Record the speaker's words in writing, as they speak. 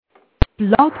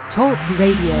Blog Talk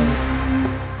Radio.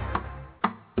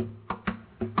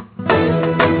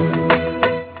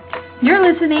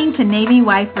 You're listening to Navy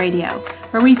Wife Radio,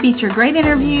 where we feature great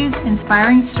interviews,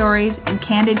 inspiring stories, and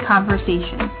candid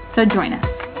conversation. So join us.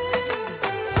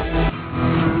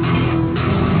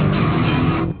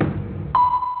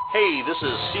 Hey, this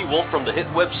is Seawolf from the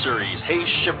hit web series Hey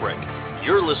Shipwreck.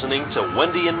 You're listening to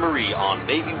Wendy and Marie on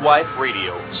Navy Wife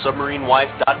Radio,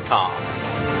 submarinewife.com.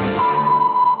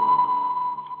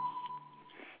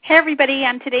 Hey everybody,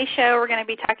 on today's show we're going to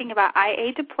be talking about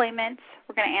IA deployments.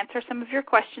 We're going to answer some of your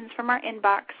questions from our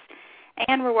inbox,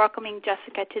 and we're welcoming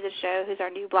Jessica to the show, who's our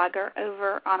new blogger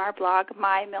over on our blog,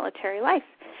 My Military Life.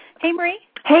 Hey Marie.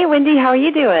 Hey Wendy, how are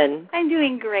you doing? I'm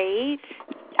doing great.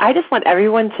 I just want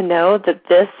everyone to know that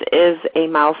this is a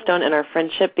milestone in our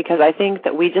friendship because I think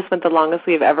that we just went the longest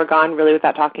we've ever gone really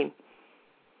without talking.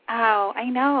 Oh, I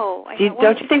know.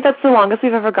 Don't you think that's the longest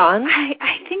we've ever gone?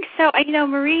 I think so.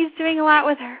 Marie's doing a lot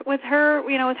with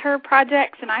her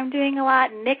projects, and I'm doing a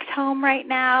lot. Nick's home right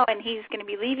now, and he's going to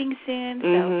be leaving soon.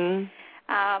 So,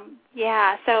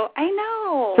 so I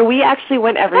know. So we actually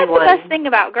went everyone. That's the best thing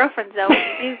about girlfriends, though. When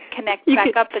you do connect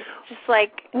back up, it's just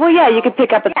like. Well, yeah, you could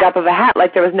pick up at the drop of a hat,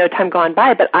 like there was no time gone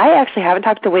by. But I actually haven't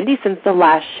talked to Wendy since the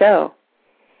last show.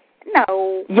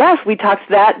 No. Yes, we talked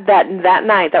that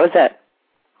night. That was it.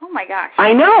 Oh my gosh.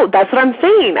 I know. That's what I'm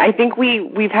saying. I think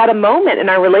we've had a moment in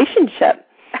our relationship.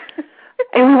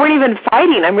 And we weren't even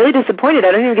fighting. I'm really disappointed.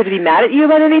 I don't even get to be mad at you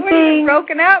about anything. We've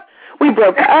broken up. We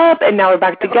broke up, and now we're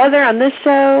back together on this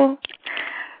show.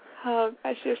 Oh,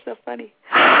 gosh, you're so funny.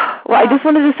 Well, I just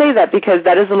wanted to say that because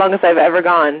that is the longest I've ever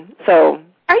gone. So.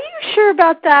 Are you sure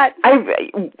about that?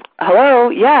 Hello?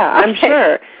 Yeah, I'm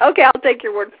sure. Okay, I'll take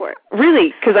your word for it.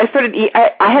 Really? Because I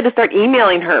had to start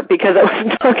emailing her because I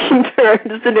wasn't talking to her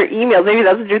to send her emails. Maybe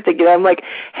that's what you're thinking. I'm like,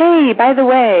 hey, by the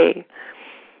way.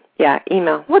 Yeah,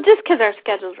 email. Well, just because our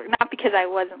schedules were, not because I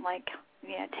wasn't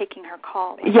taking her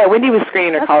call. Yeah, Wendy was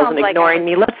screening her calls and ignoring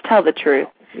me. Let's tell the truth.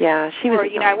 Yeah, she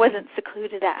was. Or, I wasn't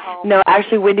secluded at home. No,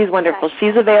 actually, Wendy's wonderful.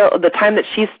 She's available. The time that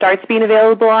she starts being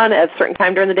available on at a certain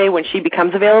time during the day when she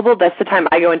becomes available, that's the time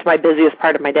I go into my busiest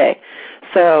part of my day.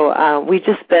 So we've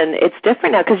just been. It's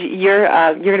different now because you're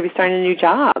going to be starting a new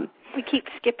job. We keep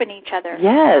skipping each other.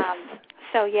 Yes.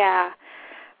 So yeah.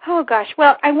 Oh, gosh.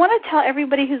 Well, I want to tell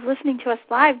everybody who's listening to us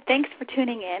live, thanks for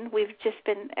tuning in. We've just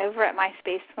been over at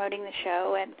MySpace promoting the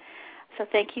show, and so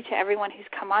thank you to everyone who's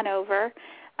come on over.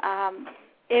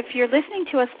 If you're listening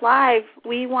to us live,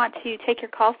 we want to take your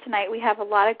calls tonight. We have a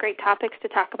lot of great topics to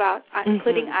talk about,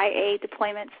 including IA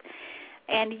deployments.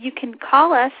 And you can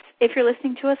call us if you're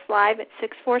listening to us live at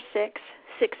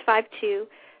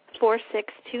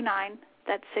 646-652-4629.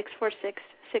 That's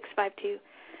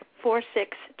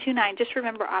 646-652-4629. Just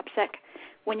remember, OPSEC,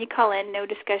 when you call in, no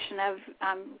discussion of,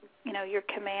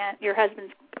 your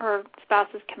husband's or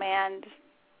spouse's command,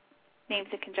 names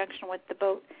in conjunction with the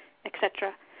boat,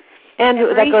 etc. And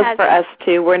that goes for us,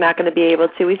 too. We're not going to be able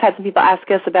to. We've had some people ask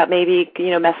us about maybe,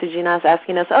 messaging us,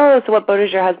 asking us, so what boat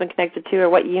is your husband connected to or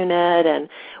what unit and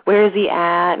where is he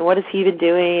at and what has he been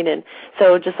doing? And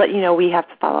so just let you know, we have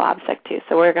to follow OPSEC, too.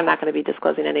 So we're not going to be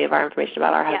disclosing any of our information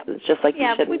about our husbands, just like you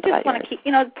shouldn't. We just want to keep,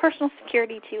 personal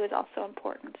security, too, is also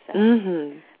important. So.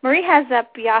 Marie has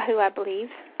up Yahoo, I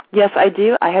believe. Yes, I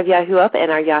do. I have Yahoo up,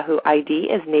 and our Yahoo ID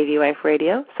is Navy Wife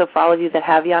Radio. So for all of you that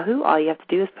have Yahoo, all you have to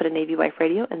do is put in Navy Wife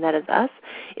Radio, and that is us.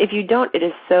 If you don't, it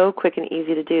is so quick and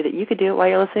easy to do that you could do it while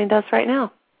you're listening to us right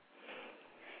now.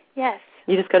 Yes.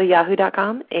 You just go to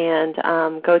yahoo.com and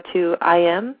go to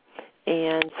IM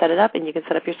and set it up, and you can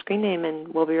set up your screen name,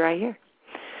 and we'll be right here.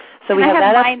 So we have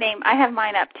that up. I have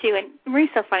mine up, too, and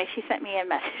Marie's so funny. She sent me a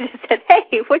message and said,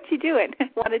 hey, what you doing?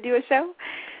 Want to do a show?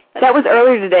 That was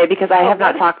earlier today because I have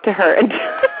not talked to her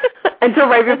until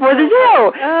right before the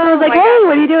show. So I was like, hey,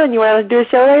 what are you doing? You want to do a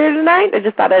show later tonight? I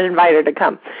just thought I'd invite her to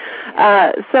come.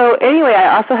 So anyway,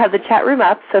 I also have the chat room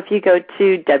up. So if you go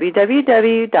to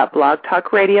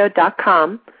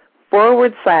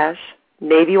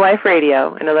www.blogtalkradio.com/Navy Wife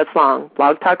Radio, I know that's long,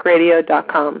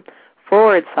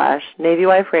 blogtalkradio.com/Navy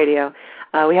Wife Radio,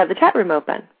 we have the chat room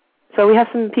open. So we have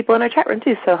some people in our chat room,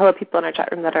 too. So hello, people in our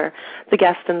chat room that are the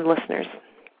guests and the listeners.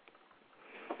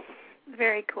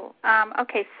 Very cool.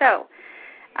 Okay, so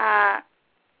I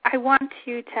want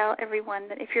to tell everyone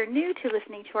that if you're new to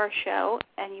listening to our show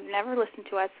and you've never listened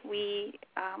to us, we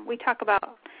talk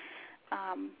about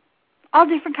all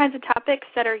different kinds of topics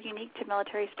that are unique to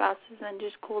military spouses and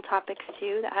just cool topics,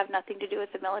 too, that have nothing to do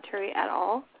with the military at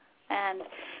all. And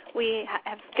we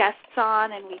have guests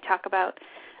on, and we talk about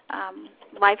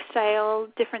lifestyle,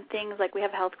 different things, like we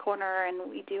have a health corner and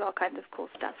we do all kinds of cool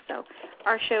stuff. So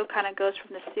our show kind of goes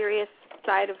from the serious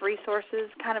side of resources.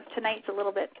 Kind of tonight's a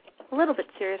little bit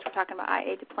serious. We're talking about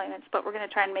IA deployments, but we're going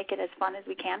to try and make it as fun as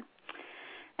we can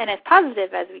and as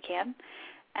positive as we can.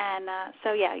 And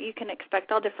so, yeah, you can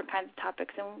expect all different kinds of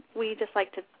topics, and we just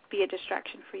like to be a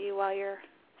distraction for you while your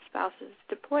spouse is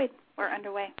deployed or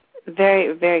underway.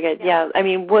 Very, very good. Yeah. I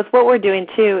mean, with what we're doing,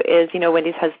 too, is,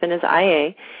 Wendy's husband is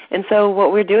IA. And so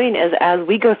what we're doing is as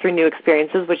we go through new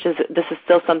experiences, this is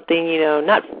still something,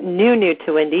 not new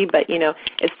to Wendy, but,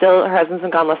 it's still, her husband's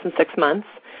been gone less than 6 months.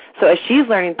 So as she's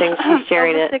learning things, she's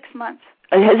sharing over it. 6 months.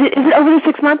 Is it over the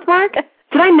 6 month mark?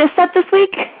 Did I miss that this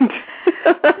week?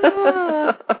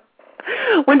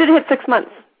 When did it hit 6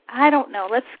 months? I don't know.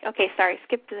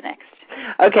 Skip to the next.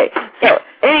 Okay. So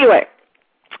anyway,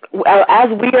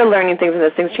 as we are learning things and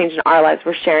as things change in our lives,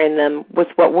 we're sharing them with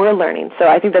what we're learning. So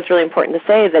I think that's really important to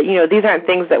say that, these aren't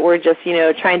things that we're just,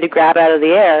 trying to grab out of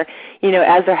the air.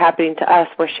 As they're happening to us,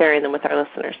 we're sharing them with our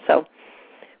listeners. So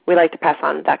we like to pass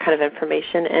on that kind of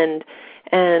information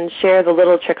and share the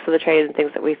little tricks of the trade and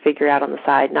things that we figure out on the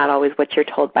side, not always what you're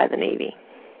told by the Navy.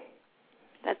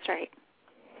 That's right.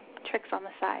 Tricks on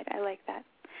the side. I like that.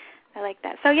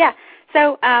 So, yeah.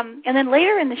 So, and then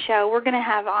later in the show, we're going to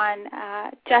have on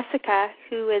Jessica,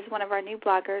 who is one of our new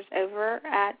bloggers over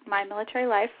at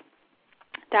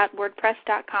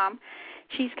mymilitarylife.wordpress.com.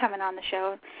 She's coming on the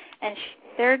show, and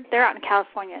they're out in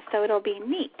California, so it'll be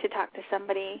neat to talk to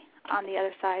somebody on the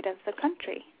other side of the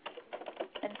country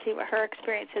and see what her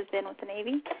experience has been with the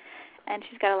Navy, and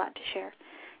she's got a lot to share.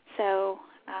 So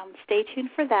stay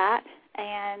tuned for that.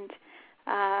 And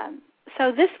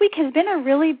so this week has been a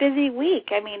really busy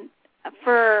week. I mean,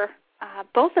 for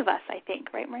both of us, I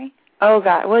think, right, Marie? Oh,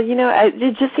 God. Well,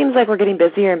 it just seems like we're getting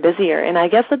busier and busier, and I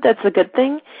guess that's a good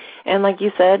thing. And like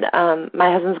you said,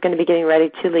 my husband's going to be getting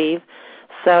ready to leave.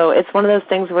 So it's one of those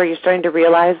things where you're starting to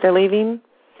realize they're leaving,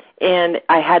 and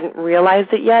I hadn't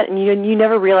realized it yet, and you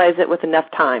never realize it with enough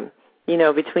time,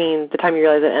 between the time you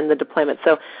realize it and the deployment.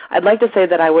 So I'd like to say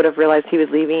that I would have realized he was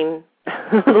leaving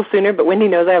a little sooner, but Wendy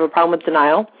knows I have a problem with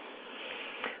denial.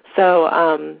 So,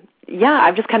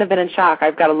 I've just kind of been in shock.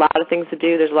 I've got a lot of things to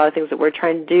do. There's a lot of things that we're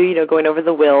trying to do, going over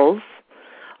the wills.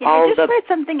 Yeah, I just read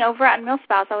something over at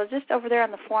MilSpouse. I was just over there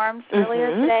on the forums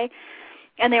earlier today,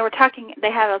 and they were talking.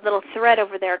 They have a little thread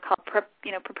over there called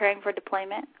Preparing for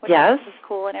Deployment, which is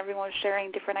cool, and everyone was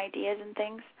sharing different ideas and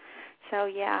things. So,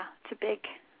 yeah, it's a big,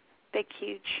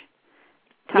 huge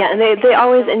topic. Yeah, and they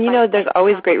always, and there's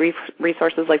always great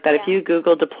resources like that. Yeah. If you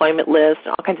Google deployment list,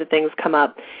 all kinds of things come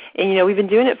up. And, we've been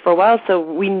doing it for a while, so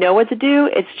we know what to do.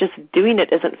 It's just doing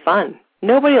it isn't fun.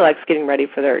 Nobody likes getting ready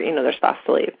for their spouse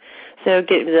to leave. So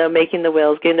making the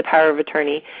wills, getting the power of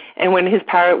attorney. And when he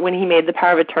made the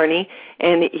power of attorney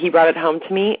and he brought it home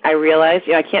to me, I realized,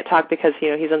 I can't talk because,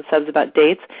 he's on subs about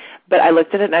dates, but I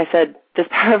looked at it and I said, this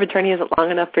power of attorney isn't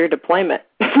long enough for your deployment.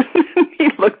 He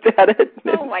looked at it.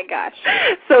 Oh, my gosh.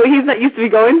 So he's not used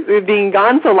to being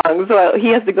gone so long, so he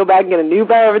has to go back and get a new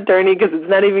power of attorney because it's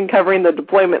not even covering the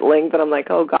deployment length. And I'm like,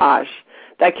 oh, gosh,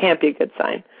 that can't be a good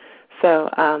sign. So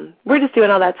we're just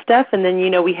doing all that stuff. And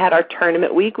then, we had our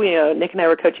tournament week. Nick and I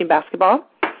were coaching basketball.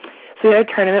 So we had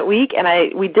our tournament week,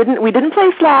 and we didn't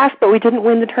place last, but we didn't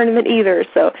win the tournament either.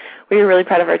 So we were really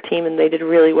proud of our team, and they did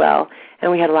really well,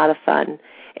 and we had a lot of fun.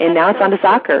 And now it's on to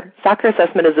soccer. Soccer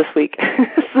assessment is this week.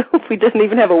 So we didn't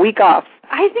even have a week off.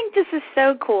 I think this is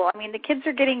so cool. I mean, the kids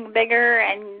are getting bigger,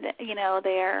 and,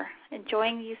 they're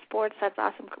enjoying these sports. That's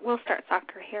awesome. We'll start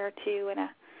soccer here, too, and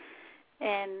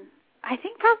I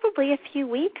think probably a few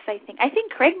weeks, I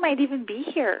think Craig might even be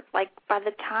here, like, by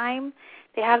the time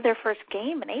they have their first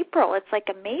game in April. It's, like,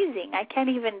 amazing. I can't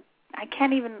even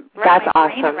wrap my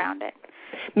brain around it.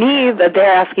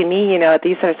 They're asking me, at the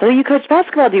youth center, so you coach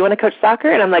basketball, do you want to coach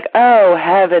soccer? And I'm like, oh,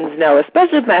 heavens no,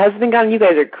 especially with my husband gone, you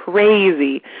guys are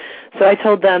crazy. So I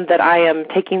told them that I am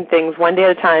taking things one day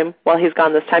at a time while he's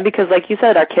gone this time because, like you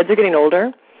said, our kids are getting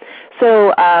older.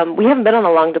 So we haven't been on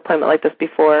a long deployment like this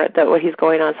before, what he's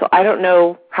going on, so I don't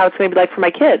know how it's going to be like for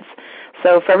my kids.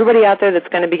 So for everybody out there that's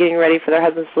going to be getting ready for their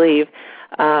husband's leave,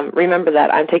 remember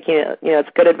that I'm taking it, it's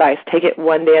good advice. Take it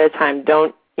one day at a time.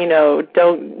 Don't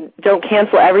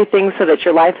cancel everything so that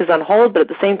your life is on hold, but at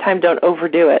the same time, don't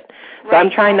overdo it. So I'm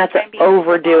trying not to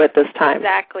overdo it this time.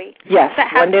 Exactly. Yes,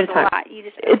 that one day at a time. Lot. You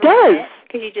just it does.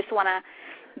 Because you just want to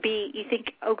you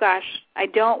think, oh gosh, I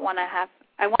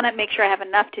want to make sure I have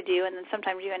enough to do, and then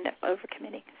sometimes you end up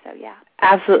overcommitting. So, yeah.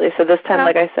 Absolutely. So this time,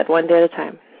 like I said, one day at a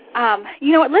time.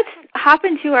 You know what, let's hop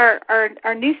into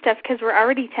our new stuff because we're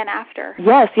already 10 after.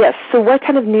 Yes. So what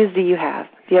kind of news do you have?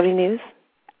 Do you have any news?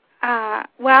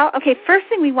 Well, okay, first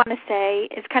thing we want to say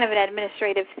is kind of an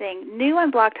administrative thing. New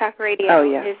on Blog Talk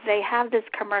Radio is they have this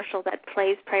commercial that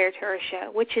plays prior to our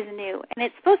show, which is new. And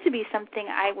it's supposed to be something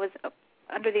I was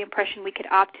under the impression we could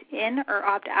opt in or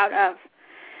opt out of.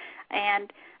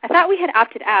 And I thought we had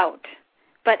opted out,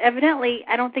 but evidently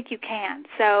I don't think you can.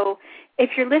 So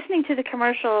if you're listening to the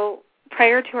commercial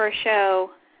prior to our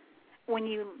show, when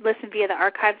you listen via the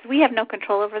archives, we have no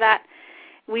control over that.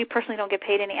 We personally don't get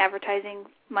paid any advertising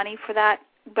money for that,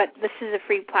 but this is a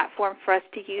free platform for us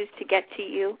to use to get to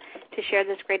you, to share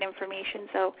this great information.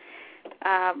 So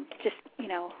just,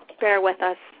 bear with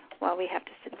us while we have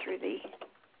to sit through the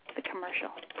commercial.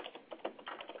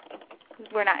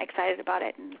 We're not excited about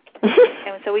it, and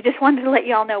so we just wanted to let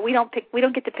you all know we don't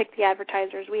get to pick the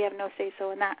advertisers. We have no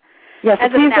say-so in that. Yes,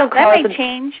 as of now, that may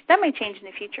change. That may change in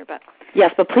the future, but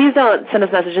yes, but please don't send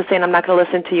us messages saying I'm not going to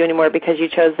listen to you anymore because you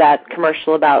chose that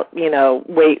commercial about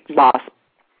weight loss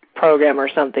program or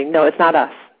something. No, it's not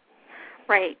us.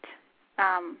 Right.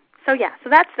 So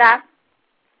that's that.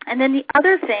 And then the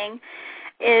other thing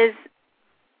is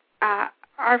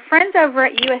our friends over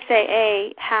at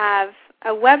USAA have a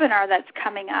webinar that's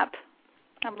coming up.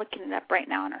 I'm looking it up right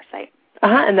now on our site.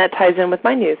 And that ties in with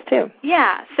my news too.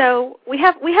 Yeah, so we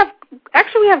have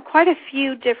quite a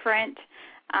few different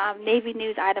Navy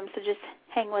news items, so just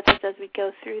hang with us as we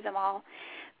go through them all.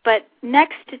 But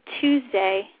next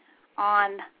Tuesday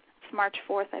on March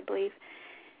 4th, I believe,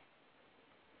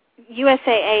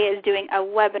 USAA is doing a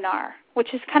webinar,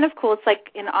 which is kind of cool. It's like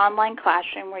an online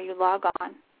classroom where you log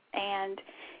on and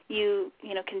you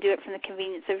can do it from the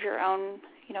convenience of your own,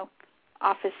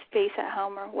 office space at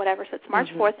home or whatever. So it's March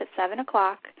 4th at 7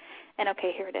 o'clock. And,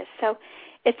 okay, here it is. So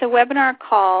it's a webinar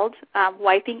called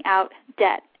Wiping Out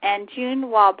Debt. And June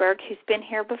Wahlberg, who's been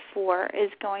here before,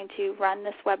 is going to run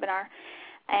this webinar.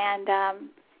 And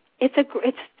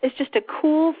it's just a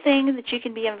cool thing that you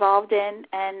can be involved in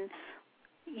and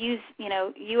use,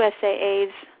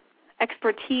 USAA's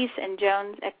expertise and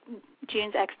June's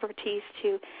expertise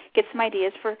to get some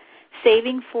ideas for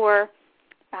saving for,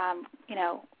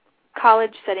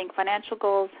 college, setting financial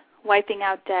goals, wiping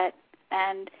out debt,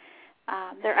 and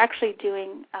they're actually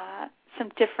doing some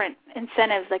different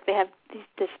incentives. Like they have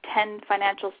this 10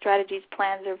 financial strategies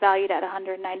plans. They're valued at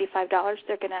 $195.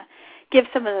 They're going to give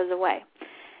some of those away.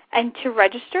 And to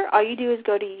register, all you do is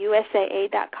go to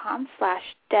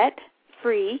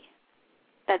usaa.com/debt-free.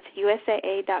 That's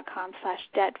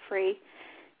usaa.com/debt-free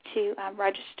to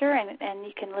register, and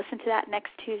you can listen to that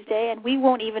next Tuesday. And we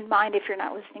won't even mind if you're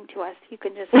not listening to us. You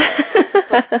can just listen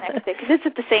next day, because it's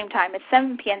at the same time. It's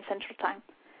 7 p.m. Central Time.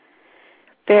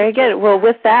 Very good. Well,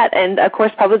 with that, and of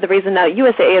course probably the reason now,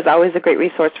 USAA is always a great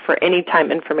resource for any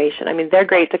time information. I mean, they're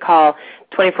great to call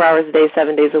 24 hours a day,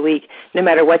 7 days a week, no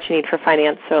matter what you need for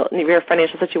finance. So your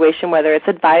financial situation, whether it's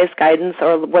advice, guidance,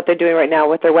 or what they're doing right now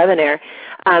with their webinar.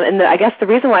 I guess the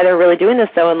reason why they're really doing this,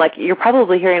 though, and like you're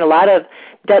probably hearing a lot of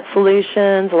debt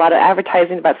solutions, a lot of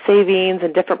advertising about savings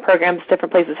and different programs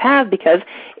different places have, because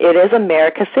it is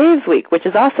America Saves Week, which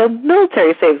is also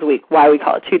Military Saves Week. Why we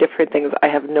call it two different things, I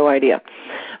have no idea.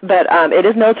 But it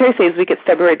is Military Saves Week. It's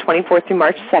February 24th through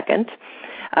March 2nd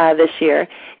this year.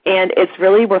 And it's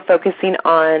really, we're focusing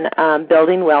on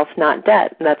building wealth, not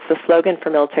debt. And that's the slogan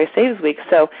for Military Saves Week.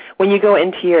 So when you go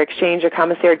into your exchange or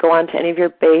commissary, go on to any of your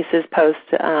bases posts,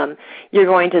 you're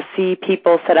going to see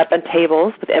people set up on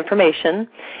tables with information.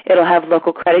 It'll have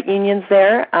local credit unions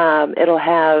there. It'll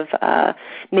have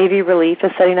Navy Relief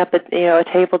is setting up a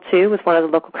table too with one of the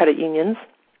local credit unions.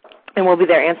 And we'll be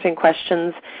there answering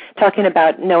questions, talking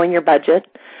about knowing your budget.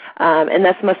 And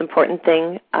that's the most important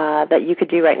thing that you could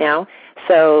do right now.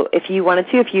 So if you wanted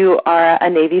to, if you are a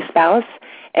Navy spouse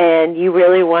and you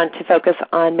really want to focus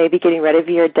on maybe getting rid of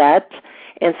your debt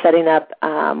and setting up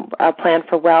a plan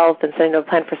for wealth and setting up a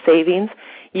plan for savings,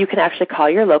 you can actually call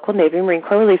your local Navy Marine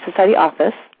Corps Relief Society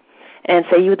office and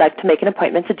say you would like to make an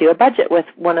appointment to do a budget with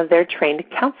one of their trained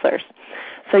counselors.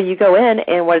 So you go in,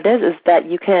 and what it is that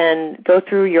you can go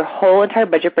through your whole entire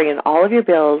budget, bring in all of your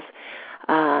bills,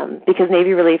 because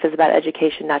Navy Relief is about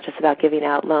education, not just about giving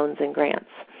out loans and grants.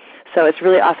 So it's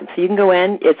really awesome. So you can go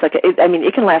in. It's like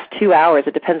it can last 2 hours.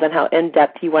 It depends on how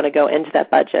in-depth you want to go into that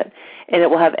budget. And it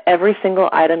will have every single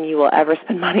item you will ever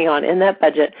spend money on in that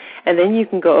budget. And then you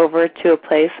can go over to a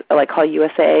place like called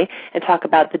USAA and talk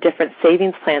about the different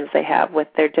savings plans they have with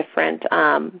their different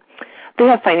they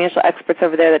have financial experts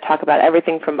over there that talk about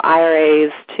everything from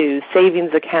IRAs to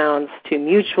savings accounts to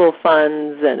mutual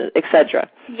funds and et cetera.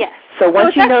 Yes. So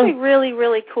once it's actually really,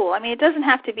 really cool. I mean, it doesn't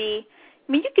have to be,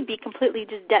 you could be completely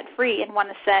just debt-free and want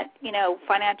to set,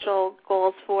 financial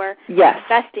goals for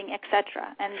investing, et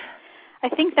cetera. And I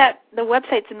think that the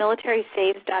website's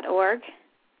militarysaves.org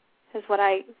is what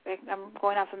I'm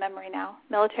going off of memory now.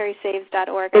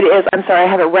 Militarysaves.org. It is. I'm sorry, I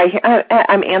have it right here.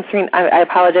 I'm answering. I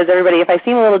apologize, everybody. If I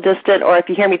seem a little distant or if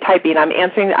you hear me typing, I'm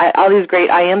answering all these great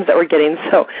IMs that we're getting.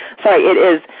 So, sorry, it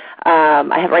is.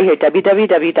 I have it right here,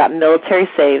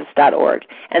 www.militarysaves.org,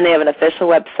 and they have an official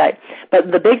website.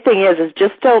 But the big thing is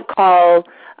just don't call.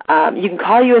 You can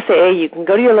call USAA, you can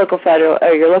go to your local federal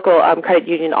or your local credit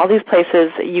union, all these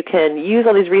places. You can use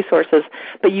all these resources,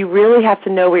 but you really have to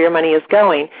know where your money is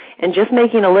going. And just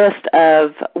making a list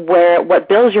of what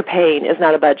bills you're paying is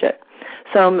not a budget.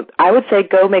 So I would say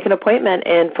go make an appointment.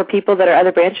 And for people that are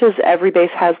other branches, every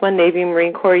base has one. Navy and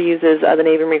Marine Corps uses the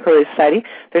Navy and Marine Corps Relief Society.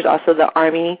 There's also the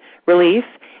Army Relief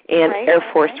and Air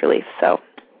Force Relief. So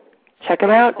check them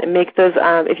out and make those.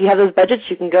 If you have those budgets,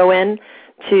 you can go in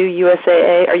to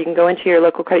USAA, or you can go into your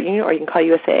local credit union, or you can call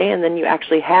USAA, and then you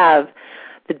actually have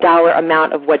the dollar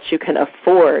amount of what you can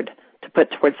afford to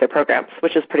put towards their programs,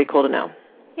 which is pretty cool to know.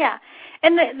 Yeah,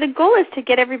 and the goal is to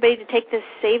get everybody to take this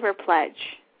Saver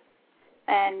Pledge,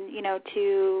 and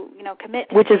to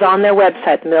commit. Which is on their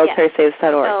website,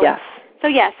 militarysaves.org. Yes.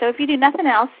 So if you do nothing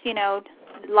else,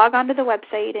 log on to the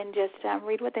website and just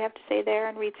read what they have to say there,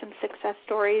 and read some success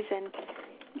stories and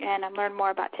learn more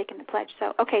about taking the pledge.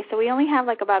 So we only have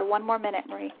about 1 more minute,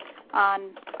 Marie,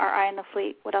 on our Eye on the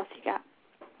Fleet. What else you got?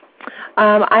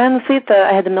 Eye on the Fleet,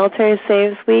 I had the Military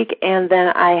Saves Week, and then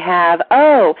I have,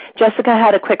 Jessica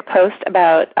had a quick post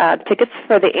about tickets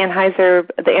for the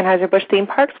Anheuser-Busch theme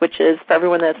parks, which is, for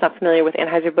everyone that's not familiar with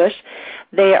Anheuser-Busch,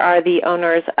 they are the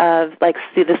owners of the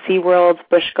SeaWorld,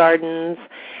 Busch Gardens,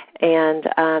 and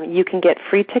you can get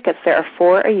free tickets. There are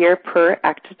 4 a year per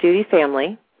active duty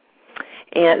family.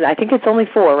 And I think it's only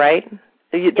 4, right?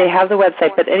 They have the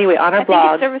website, 4. But anyway, on our blog. I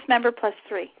think it's service member plus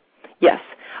 3. Yes.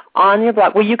 On your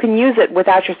blog. Well, you can use it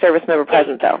without your service member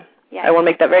present, though. Yeah. I want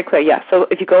to make that very clear. Yeah. So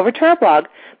if you go over to our blog,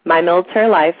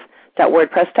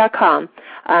 mymilitarylife.wordpress.com,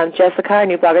 Jessica, our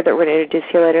new blogger that we're going to introduce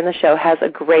here later in the show, has a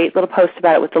great little post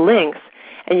about it with the links,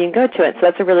 and you can go to it. So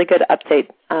that's a really good update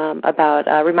about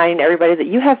reminding everybody that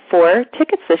you have 4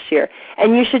 tickets this year,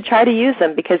 and you should try to use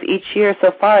them because each year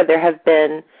so far there have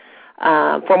been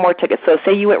 4 more tickets. So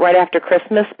say you went right after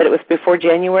Christmas, but it was before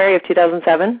January of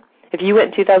 2007. If you went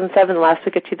in 2007, the last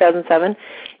week of 2007,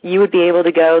 you would be able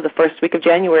to go the first week of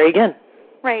January again.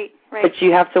 Right. But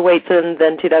you have to wait till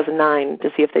then 2009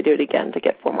 to see if they do it again to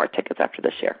get 4 more tickets after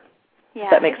this year. Yeah.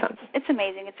 Does that make sense? It's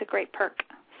amazing. It's a great perk.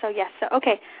 So, yes.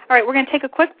 Okay. All right, we're going to take a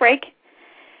quick break.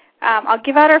 I'll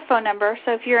give out our phone number.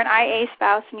 So if you're an IA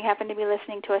spouse and you happen to be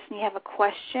listening to us and you have a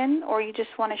question or you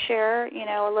just want to share,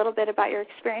 a little bit about your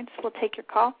experience, we'll take your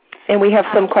call. And we have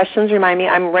some questions. Remind me,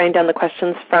 I'm writing down the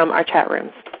questions from our chat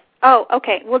rooms. Oh,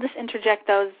 okay. We'll just interject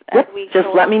those as we go.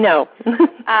 Just let me know.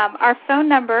 Our phone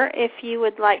number, if you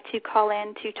would like to call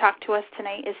in to talk to us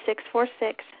tonight, is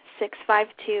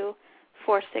 646-652-4629.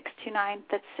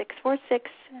 That's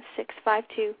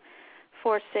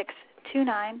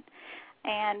 646-652-4629.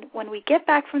 And when we get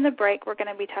back from the break, we're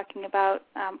going to be talking about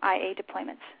IA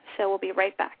deployments. So we'll be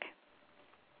right back.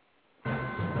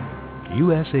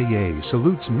 USAA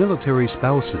salutes military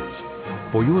spouses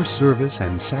for your service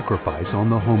and sacrifice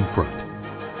on the home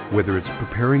front. Whether it's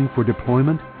preparing for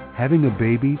deployment, having a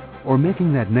baby, or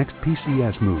making that next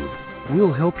PCS move,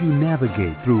 we'll help you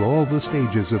navigate through all the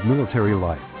stages of military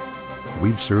life.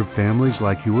 We've served families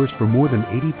like yours for more than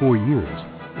 84 years,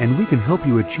 and we can help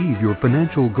you achieve your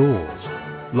financial goals.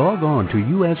 Log on to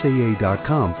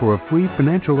USAA.com for a free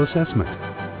financial assessment,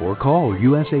 or call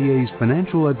USAA's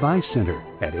Financial Advice Center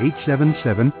at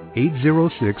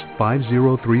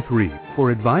 877-806-5033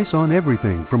 for advice on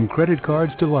everything from credit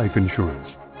cards to life insurance.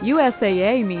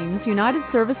 USAA means United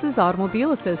Services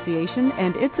Automobile Association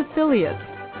and its affiliates.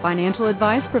 Financial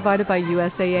advice provided by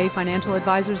USAA Financial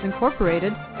Advisors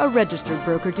Incorporated, a registered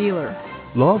broker-dealer.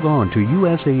 Log on to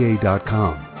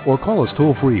USAA.com or call us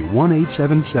toll-free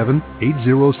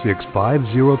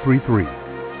 1-877-806-5033.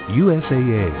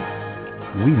 USAA.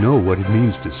 We know what it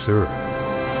means to serve.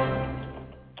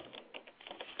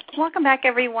 Welcome back,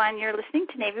 everyone. You're listening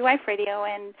to Navy Wife Radio,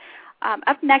 and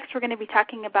up next we're going to be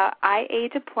talking about IA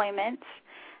deployments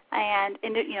and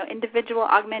individual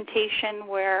augmentation,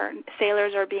 where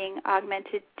sailors are being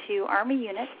augmented to Army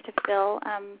units to fill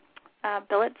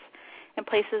billets in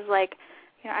places like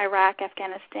Iraq,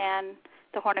 Afghanistan,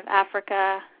 the Horn of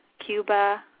Africa,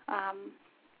 Cuba,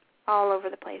 all over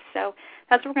the place. So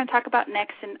that's what we're going to talk about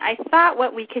next. And I thought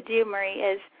what we could do, Marie,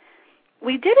 is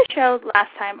we did a show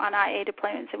last time on IA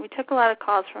deployments, and we took a lot of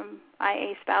calls from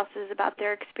IA spouses about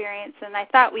their experience. And I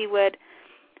thought we would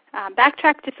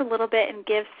backtrack just a little bit and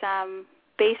give some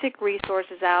basic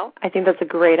resources out. I think that's a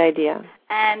great idea.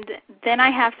 And then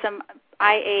I have some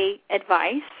IA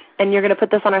advice. And you're going to put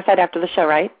this on our site after the show,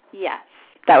 right? Yes.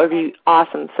 That would be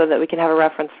awesome so that we can have a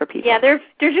reference for people. Yeah, there's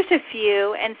just a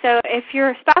few. And so if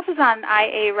your spouse is on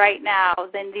IA right now,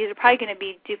 then these are probably going to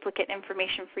be duplicate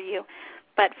information for you.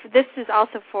 But this is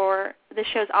also the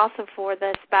show's also for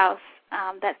the spouse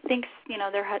that thinks,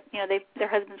 their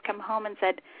husband's come home and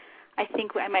said, I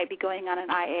think I might be going on an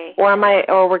IA. Or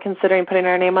we're considering putting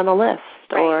our name on the list.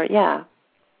 Right. Or, yeah.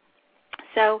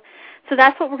 So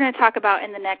that's what we're going to talk about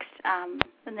in the next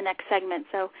segment.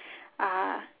 So,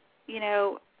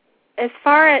 as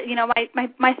far as,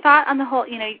 my thought on the whole,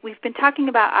 we've been talking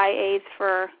about IAs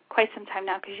for quite some time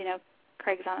now because,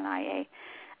 Craig's on an IA.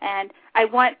 And I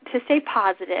want to stay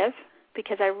positive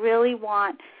because I really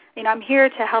want, I'm here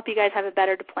to help you guys have a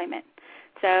better deployment.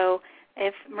 So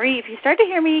Marie, if you start to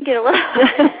hear me get a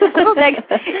little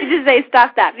negative, you just say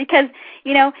stop that because,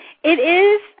 it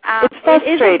is a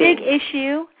big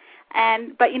issue.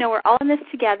 But we're all in this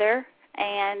together,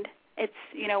 and it's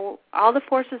all the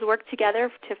forces work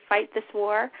together to fight this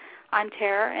war on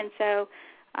terror, and so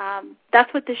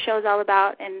that's what this show is all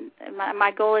about. And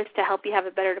my goal is to help you have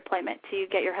a better deployment, to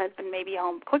get your husband maybe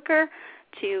home quicker,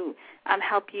 to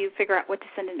help you figure out what to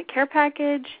send in a care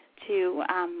package, to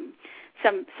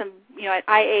some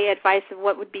IA advice of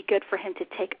what would be good for him to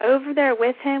take over there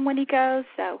with him when he goes.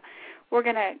 So we're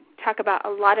going to talk about a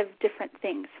lot of different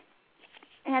things.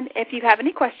 And if you have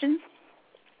any questions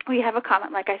or you have a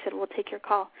comment, like I said, we'll take your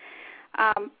call.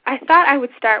 I thought I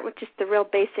would start with just the real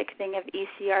basic thing of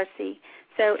ECRC.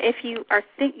 So if you are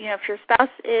if your spouse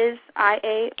is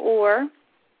IA or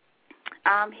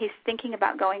he's thinking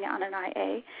about going on an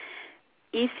IA,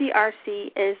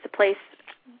 ECRC is the place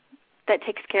that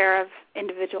takes care of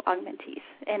individual augmentees,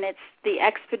 and it's the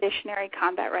Expeditionary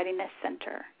Combat Readiness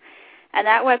Center. And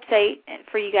that website,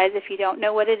 for you guys, if you don't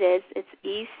know what it is, it's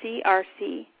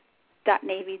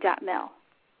ecrc.navy.mil.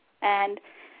 And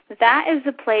that is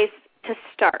the place to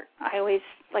start, I always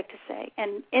like to say.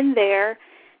 And in there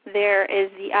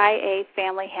is the IA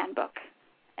Family Handbook.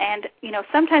 And,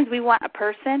 sometimes we want a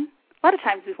person. A lot of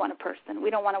times we want a person. We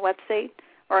don't want a website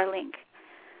or a link.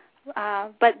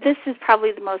 But this is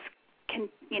probably the most,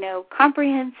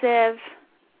 comprehensive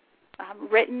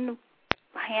written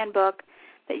handbook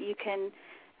that you can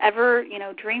ever,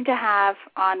 dream to have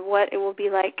on what it will be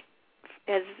like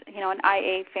as, an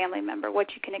IA family member,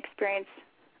 what you can experience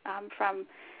from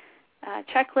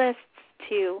checklists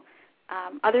to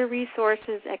other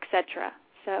resources, etc.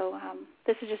 So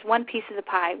this is just one piece of the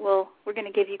pie. We're going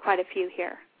to give you quite a few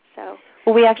here. So.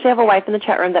 Well, we actually have a wife in the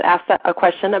chat room that asked a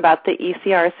question about the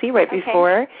ECRC right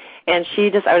before, and I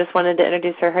just wanted to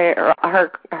introduce her.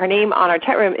 Her name on our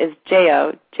chat room is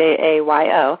Jayo,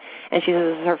 Jayo, and she says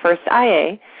this is her first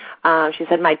IA. She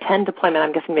said, my 10 deployment,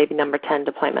 I'm guessing maybe number 10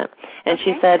 deployment. And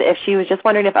she said if she was just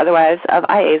wondering if other wives of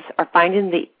IAs are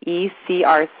finding the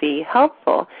ECRC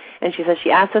helpful. And she says she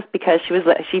asked this because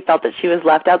she felt that she was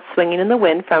left out swinging in the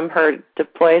wind from her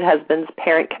deployed husband's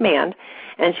parent command,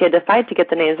 and she had to fight to get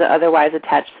the names of other wives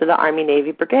attached to the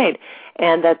Army-Navy Brigade,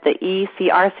 and that the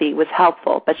ECRC was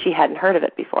helpful, but she hadn't heard of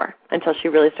it before until she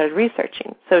really started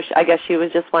researching. So I guess she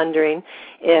was just wondering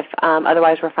if other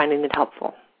wives were finding it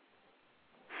helpful.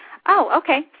 Oh,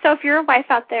 okay. So if you're a wife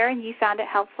out there and you found it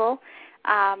helpful,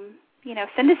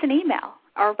 send us an email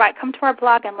or come to our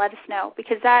blog and let us know,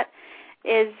 because that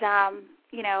is,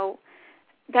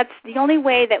 that's the only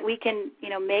way that we can,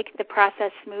 make the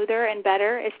process smoother and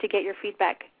better is to get your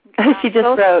feedback. She just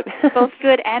wrote. Both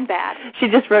good and bad. She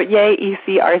just wrote, yay,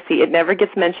 ECRC. It never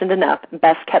gets mentioned enough.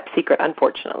 Best kept secret,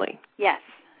 unfortunately. Yes.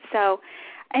 So,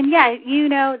 and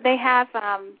they have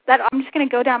that. I'm just going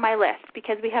to go down my list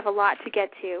because we have a lot to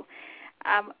get to.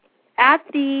 At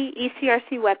the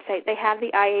ECRC website, they have the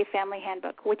IA Family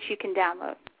Handbook, which you can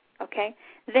download. Okay.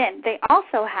 Then they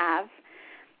also have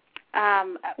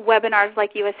webinars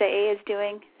like USAA is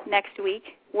doing next week,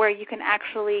 where you can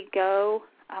actually go.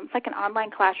 It's like an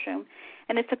online classroom,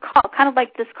 and it's a call, kind of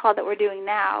like this call that we're doing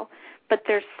now, but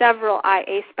there's several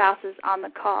IA spouses on the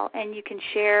call, and you can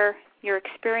share your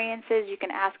experiences. You can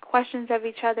ask questions of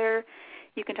each other.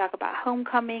 You can talk about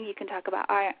homecoming. You can talk about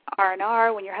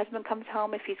R&R when your husband comes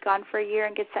home if he's gone for a year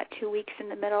and gets that 2 weeks in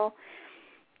the middle.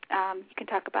 You can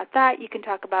talk about that. You can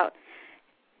talk about,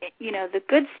 the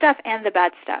good stuff and the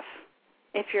bad stuff.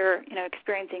 If you're,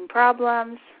 experiencing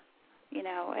problems,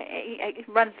 it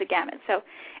runs the gamut. So,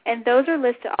 and those are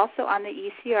listed also on the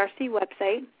ECRC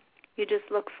website. You just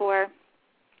look for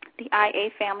the IA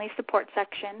Family Support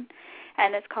section,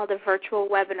 and it's called a virtual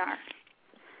webinar.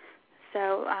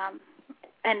 So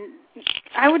And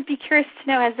I would be curious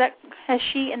to know, has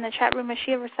she in the chat room, has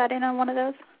she ever sat in on one of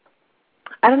those?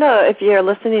 I don't know. If you're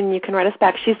listening, you can write us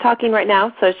back. She's talking right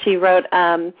now, so she wrote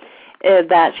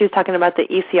that she was talking about the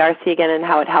ECRC again and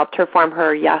how it helped her form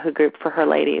her Yahoo group for her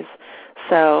ladies.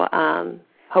 So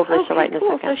hopefully she'll write in a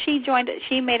second. So she joined it.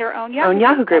 She made her own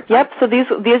Yahoo group. Yep. So these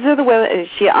are the women.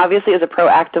 She obviously is a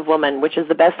proactive woman, which is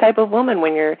the best type of woman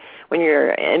when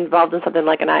you're involved in something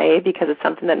like an IA, because it's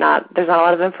something that there's not a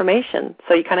lot of information.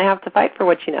 So you kind of have to fight for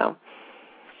what you know.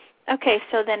 Okay,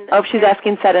 so then... Oh, she's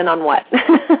asking set in on what?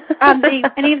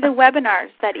 Any of the webinars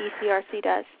that ECRC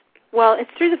does. Well, it's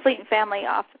through the Fleet and Family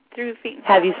office.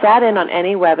 Have you sat in on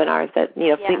any webinars that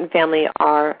Fleet and Family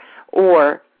or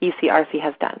ECRC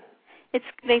has done?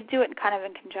 They do it kind of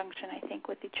in conjunction, I think,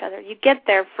 with each other. You get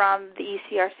there from the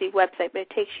ECRC website, but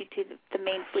it takes you to the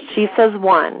main Fleet and Family. She says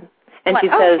one. And she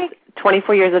says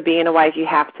 24 years of being a wife, you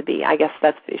have to be. I guess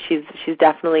she's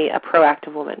definitely a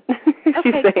proactive woman.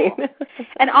 She's saying. Cool.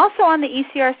 And also on the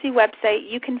ECRC website,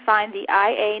 you can find the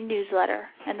IA newsletter,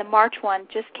 and the March one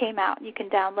just came out. You can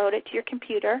download it to your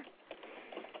computer,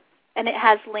 and it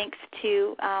has links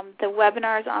to the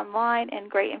webinars online and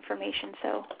great information.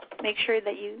 So make sure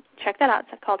that you check that out.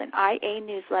 It's called an IA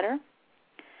newsletter.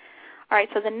 All right.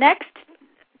 So the next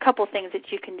couple things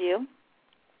that you can do,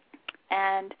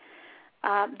 and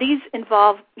these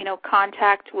involve,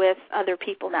 contact with other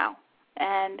people now.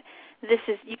 And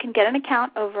you can get an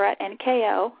account over at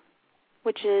NKO,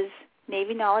 which is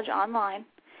Navy Knowledge Online.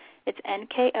 It's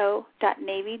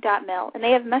nko.navy.mil, and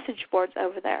they have message boards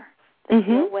over there that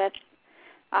deal with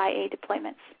IA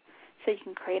deployments. So you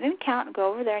can create an account and go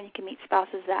over there, and you can meet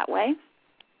spouses that way.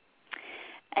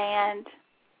 And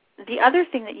the other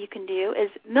thing that you can do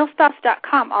is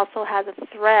milspouse.com also has a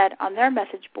thread on their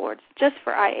message boards just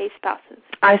for IA spouses.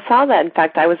 I saw that. In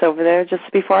fact, I was over there just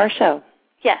before our show.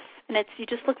 Yes, and you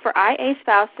just look for IA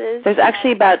spouses. There's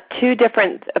actually about 2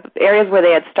 different areas where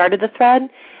they had started the thread,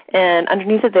 and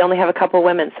underneath it they only have a couple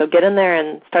women. So get in there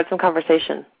and start some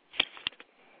conversation.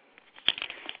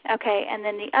 Okay, and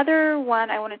then the other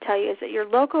one I want to tell you is that your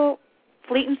local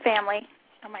Fleet and Family,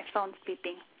 my phone's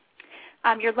beeping,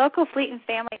 your local Fleet and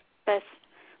Family office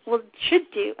should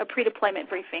do a pre-deployment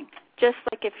briefing, just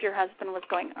like if your husband was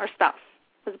going, or spouse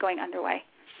was going underway.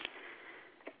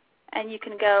 And you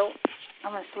can go,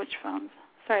 I'm going to switch phones.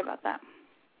 Sorry about that.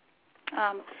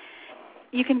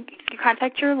 You can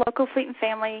contact your local Fleet and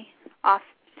Family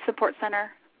support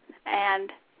center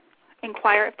and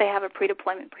inquire if they have a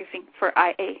pre-deployment briefing for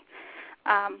IA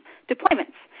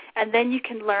deployments. And then you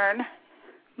can learn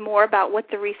more about what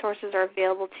the resources are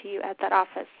available to you at that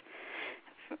office.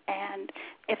 And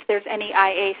if there's any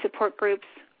IA support groups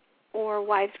or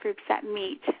wives groups that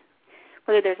meet,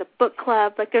 whether there's a book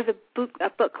club, like there's a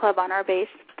book club on our base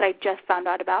that I just found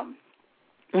out about.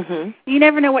 Mm-hmm. You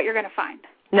never know what you're going to find.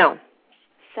 No.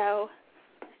 So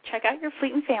check out your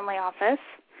Fleet and Family office,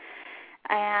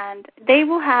 and they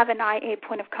will have an IA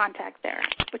point of contact there,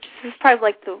 which is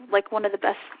probably like one of the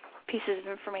best pieces of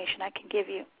information I can give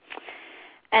you.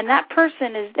 And that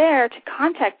person is there to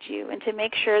contact you and to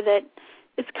make sure that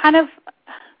it's kind of,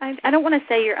 I don't want to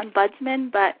say your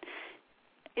ombudsman, but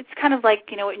it's kind of like,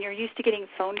 when you're used to getting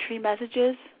phone tree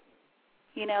messages,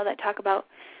 that talk about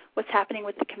what's happening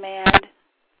with the command,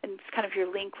 and it's kind of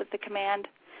your link with the command.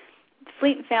 The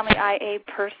Fleet and Family IA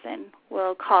person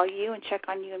will call you and check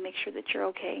on you and make sure that you're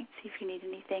okay, see if you need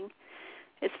anything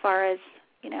as far as,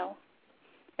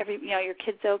 your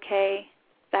kid's okay,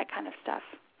 that kind of stuff,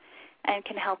 and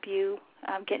can help you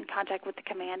get in contact with the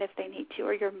command if they need to,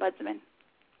 or your ombudsman.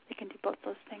 They can do both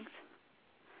those things,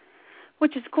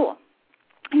 which is cool.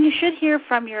 And you should hear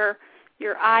from your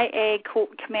IA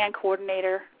command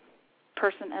coordinator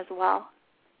person as well.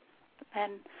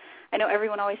 And I know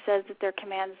everyone always says that their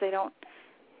commands, they don't,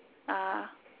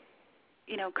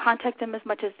 contact them as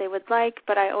much as they would like,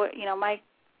 but my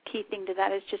key thing to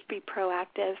that is just be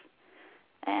proactive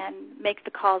and make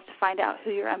the calls to find out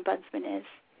who your ombudsman is,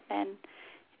 and,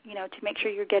 to make sure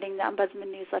you're getting the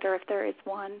ombudsman newsletter if there is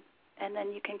one, and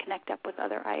then you can connect up with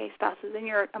other IA spouses, and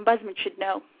your ombudsman should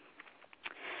know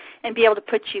and be able to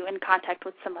put you in contact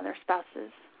with some other spouses.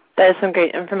 That is some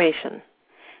great information.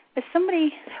 If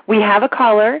somebody... We have a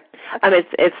caller. Okay.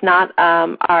 It's not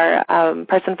our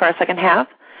person for our second half.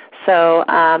 So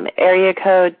area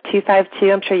code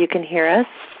 252, I'm sure you can hear us.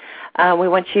 We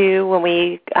want you, when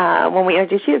we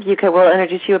introduce you, we'll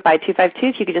introduce you by 252.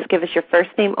 If you could just give us your first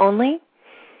name only,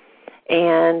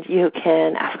 and you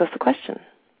can ask us a question.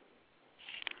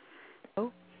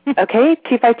 Oh. Okay,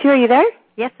 252, are you there?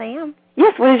 Yes, I am.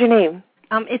 Yes, what is your name?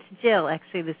 It's Jill,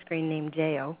 actually, the screen name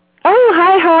J-O. Oh,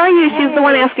 hi, how are you? She's the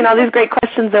one asking all these great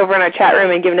questions over in our chat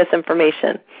room and giving us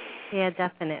information. Yeah,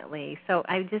 definitely. So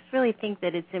I just really think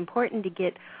that it's important to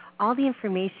get all the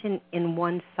information in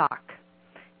one sock,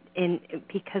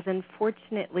 because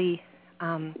unfortunately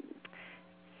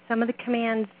some of the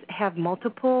commands have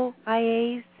multiple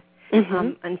IAs.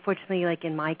 Unfortunately, like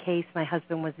in my case, my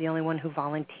husband was the only one who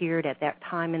volunteered at that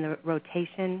time in the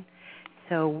rotation.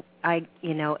 So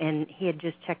and he had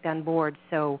just checked on board,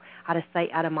 so out of sight,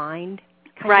 out of mind.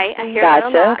 Right, I hear that a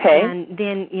lot. Okay. And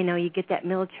then, you get that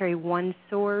military one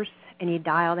source, and you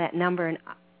dial that number. And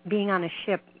being on a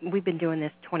ship, we've been doing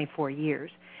this 24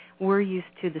 years. We're used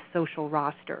to the social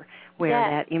roster, where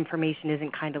that information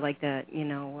isn't kind of like the,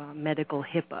 medical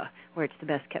HIPAA, where it's the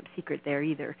best kept secret there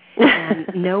either. And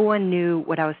no one knew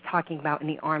what I was talking about in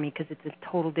the Army because it's a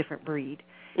total different breed.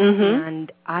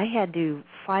 And I had to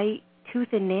fight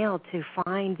tooth and nail to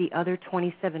find the other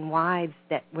 27 wives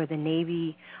that were the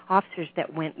Navy officers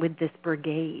that went with this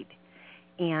brigade.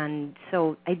 And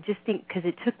so I just think, because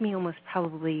it took me almost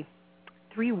probably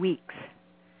 3 weeks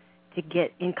to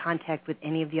get in contact with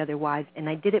any of the other wives, and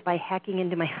I did it by hacking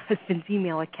into my husband's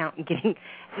email account and getting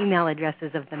email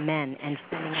addresses of the men and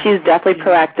sending out. She's definitely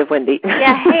proactive, Wendy.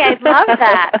 Yeah, hey, I love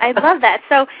that. I love that.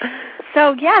 So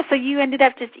you ended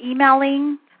up just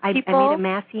emailing people? I made a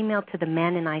mass email to the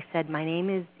men, and I said, my name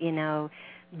is,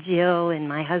 Jill, and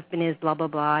my husband is blah, blah,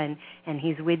 blah, and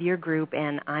he's with your group,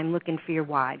 and I'm looking for your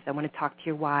wives. I want to talk to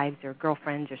your wives or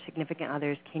girlfriends or significant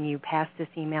others. Can you pass this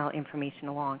email information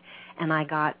along? And I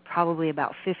got probably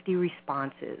about 50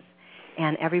 responses,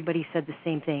 and everybody said the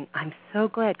same thing. I'm so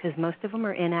glad, because most of them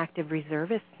are inactive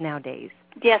reservists nowadays.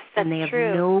 Yes, that's true. And they true.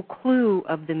 have no clue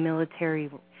of the military,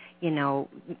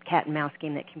 cat and mouse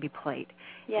game that can be played.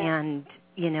 Yes. And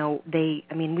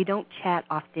we don't chat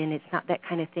often. It's not that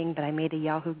kind of thing, but I made a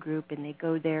Yahoo group, and they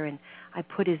go there, and I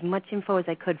put as much info as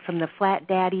I could, from the flat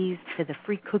daddies to the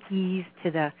free cookies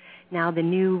to the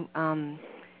new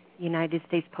United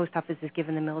States Post Office has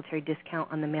given the military discount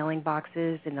on the mailing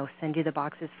boxes, and they'll send you the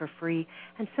boxes for free.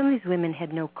 And some of these women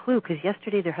had no clue, because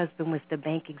yesterday their husband was the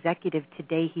bank executive.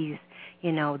 Today he's,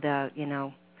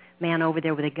 the man over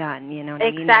there with a gun, what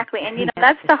I mean? Exactly, and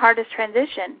that's the hardest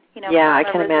transition, Yeah, I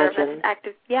can imagine.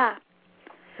 Active, yeah.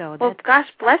 So well, gosh,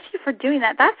 bless you for doing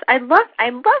that. I love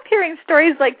hearing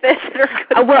stories like this that are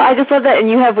good. Well, I just love that, and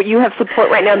you have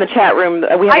support right now in the chat room.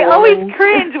 I always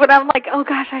cringe when I'm like, oh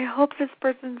gosh, I hope this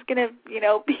person's gonna,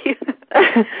 be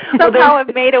somehow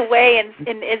have made a way and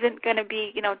isn't gonna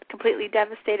be, completely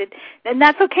devastated. And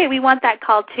that's okay. We want that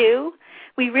call too.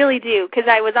 We really do, because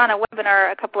I was on a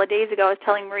webinar a couple of days ago. I was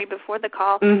telling Marie before the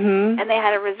call, and they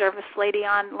had a reservist lady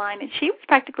online, and she was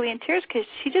practically in tears because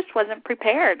she just wasn't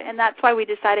prepared. And that's why we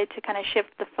decided to kind of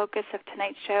shift the focus of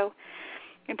tonight's show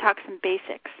and talk some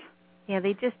basics. Yeah,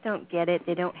 they just don't get it.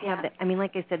 They don't have it. I mean,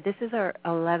 like I said, this is our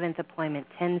 11th deployment,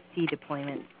 10 sea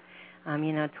deployments.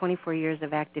 24 years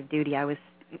of active duty. I was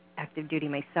active duty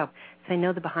myself, so I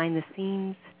know the behind the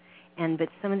scenes. But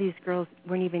some of these girls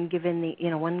weren't even given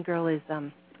one girl is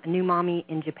a new mommy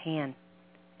in Japan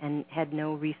and had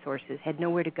no resources, had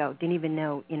nowhere to go, didn't even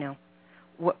know,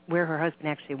 where her husband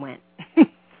actually went.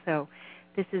 So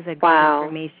this is a good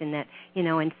information that,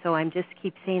 and so I'm just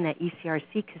keep saying that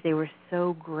ECRC, because they were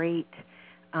so great.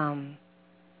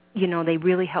 They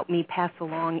really helped me pass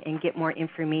along and get more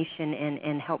information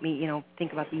and help me,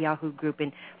 think about the Yahoo group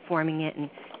and forming it. And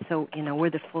so, we're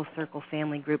the Full Circle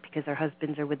Family Group because our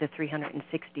husbands are with the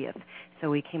 360th. So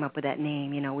we came up with that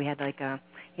name. We had like a,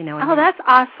 Oh, that's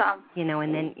awesome.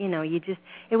 And then,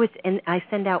 and I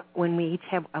send out when we each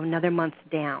have another month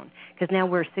down, because now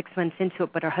we're 6 months into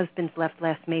it, but our husbands left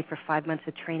last May for 5 months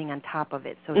of training on top of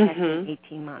it. So it's actually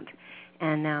 18 months.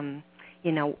 And,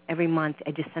 every month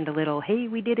I just send a little, hey,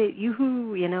 we did it,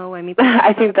 yoo-hoo,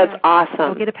 I think that's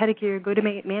awesome. Go get a pedicure, go to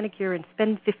manicure, and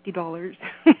spend $50.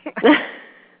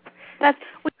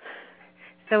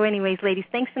 So anyways, ladies,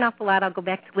 thanks an awful lot. I'll go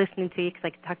back to listening to you because I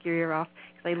can talk your ear off.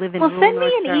 Because I live in rural North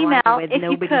Carolina. Well, send me an email if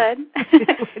you could.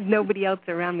 With nobody else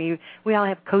around me. We all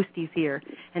have coasties here,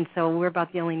 and so we're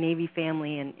about the only Navy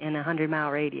family in a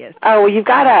 100-mile radius. Oh, well, you've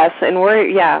got us, and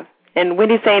we're, And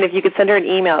Wendy's saying if you could send her an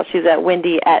email, she's at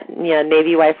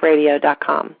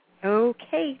wendy@navywiferadio.com.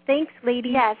 Okay. Thanks,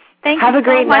 ladies. Yes. Thank you. Have a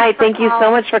great night. Thank you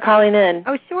so much for calling in.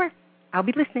 Oh, sure. I'll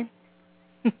be listening.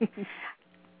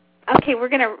 Okay, we're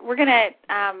gonna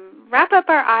wrap up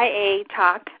our IA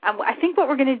talk. I think what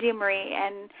we're gonna do, Marie,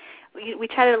 and we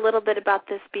chatted a little bit about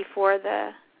this before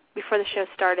the show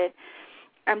started.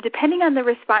 Depending on the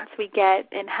response we get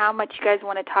and how much you guys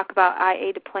want to talk about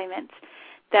IA deployments,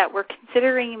 that we're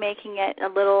considering making it a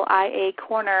little IA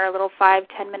corner, a little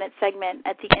 5-10 minute segment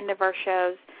at the end of our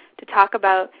shows to talk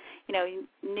about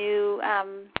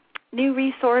new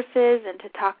resources and to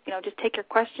talk, just take your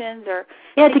questions or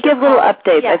to give little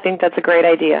updates. I think that's a great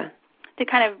idea. To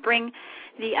kind of bring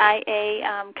the IA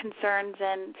concerns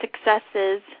and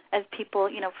successes as people,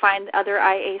 find other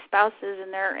IA spouses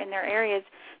in their areas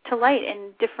to light,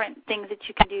 and different things that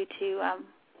you can do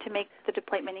to make the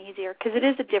deployment easier, because it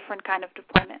is a different kind of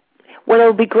deployment. What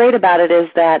will be great about it is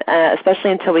that,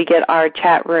 especially until we get our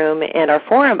chat room and our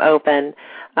forum open,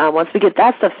 once we get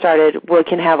that stuff started, we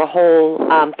can have a whole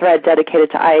thread dedicated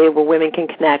to IA where women can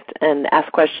connect and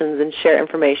ask questions and share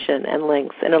information and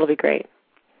links, and it'll be great.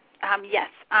 Yes.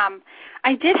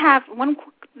 I did have one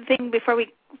thing before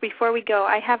we go.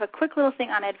 I have a quick little thing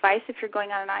on advice if you're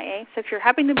going on an IA. So if you're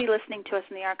happy to be listening to us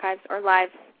in the archives or live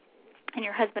and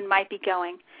your husband might be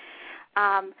going,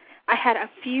 I had a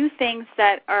few things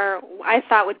that I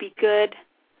thought would be good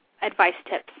advice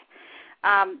tips.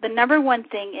 The number one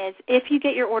thing is, if you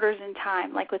get your orders in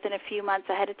time, like within a few months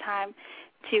ahead of time,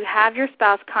 to have your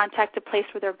spouse contact the place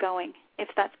where they're going, if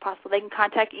that's possible. They can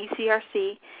contact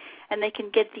ECRC, and they can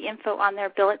get the info on their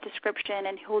billet description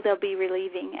and who they'll be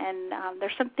relieving. And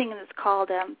there's something that's called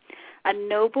a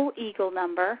Noble Eagle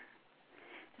number.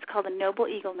 It's called a Noble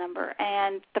Eagle number.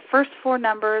 And the first 4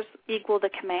 numbers equal the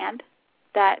command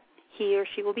that he or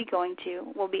she will be going to,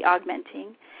 will be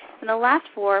augmenting. And the last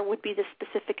 4 would be the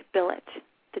specific billet,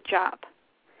 the job,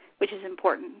 which is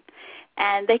important.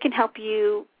 And they can help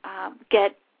you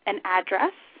get an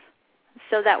address,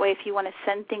 so that way if you want to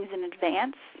send things in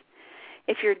advance,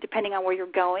 if you're depending on where you're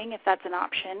going, if that's an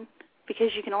option,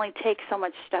 because you can only take so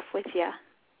much stuff with you,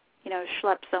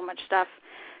 schlep so much stuff.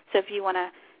 So if you want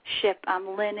to ship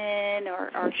linen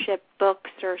or ship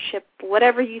books or ship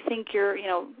whatever you think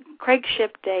Craig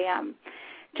shipped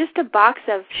just a box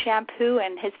of shampoo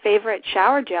and his favorite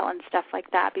shower gel and stuff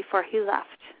like that before he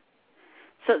left.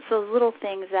 So it's those little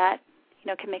things that,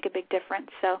 can make a big difference.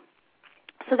 So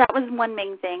that was one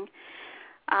main thing.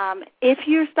 If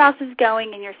your spouse is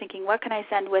going and you're thinking, what can I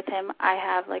send with him? I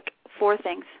have 4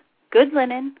 things. Good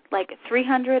linen,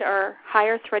 300 or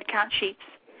higher thread count sheets,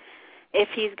 if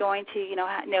he's going to,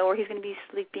 know where he's going to be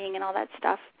sleeping and all that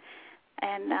stuff.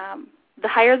 And the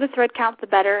higher the thread count, the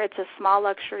better. It's a small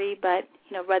luxury, but,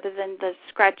 rather than the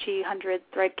scratchy 100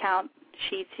 thread count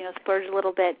sheets, splurge a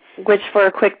little bit. Which, for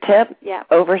a quick tip, yeah,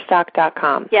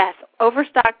 Overstock.com. Yes,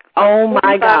 Overstock. Oh,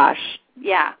 my gosh.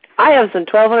 Yeah. I have some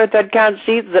 1,200 thread count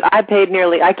sheets that I paid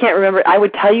I can't remember. I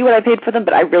would tell you what I paid for them,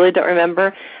 but I really don't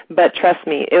remember. But trust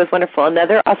me, it was wonderful.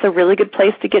 Another also really good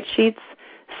place to get sheets,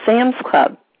 Sam's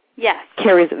Club. Yes.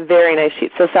 Carries very nice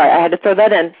sheets. So sorry, I had to throw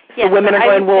that in. Yes, the women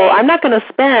are going, I'm not going to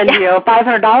spend,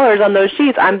 $500 on those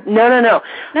sheets. No.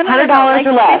 $100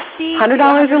 or less.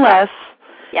 $100 or less.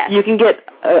 Yes. You can get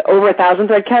over 1,000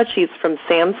 thread count sheets from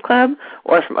Sam's Club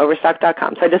or from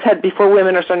Overstock.com. So I just had, before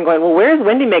women are starting going, where's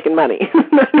Wendy making money?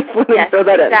 Yes, throw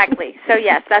that exactly. In. So,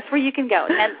 yes, that's where you can go.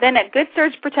 And then a good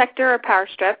surge protector or power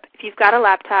strip. If you've got a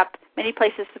laptop, many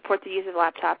places support the use of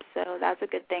laptops, so that's a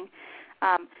good thing.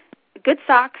 Good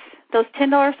socks. Those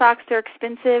 $10 socks, they're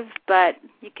expensive, but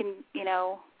you can,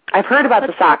 I've heard about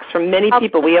the socks from many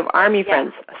people. We have Army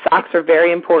friends. Socks are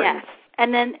very important. Yes.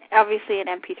 And then, obviously, an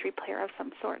MP3 player of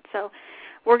some sort. So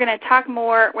we're going to talk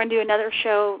more. We're going to do another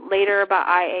show later about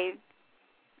IA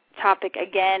topic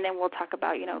again, and we'll talk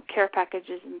about, care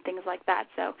packages and things like that.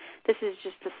 So this is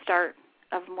just the start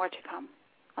of more to come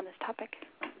on this topic.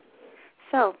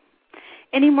 So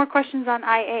any more questions on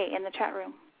IA in the chat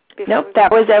room? Nope,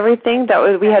 that was everything.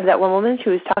 We had that one woman. She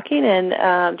was talking,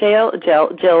 and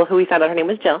Jill, who we found out her name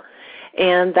was Jill.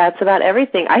 And that's about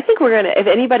everything. I think we're going to, if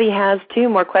anybody has 2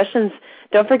 more questions,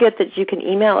 don't forget that you can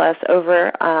email us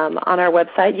over on our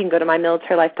website. You can go to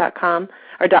mymilitarylife.com,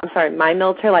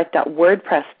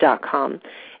 mymilitarylife.wordpress.com.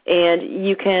 And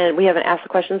we have an Ask the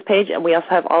Questions page, and we also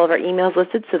have all of our emails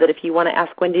listed so that if you want to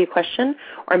ask Wendy a question,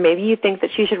 or maybe you think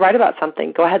that she should write about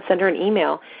something, go ahead, send her an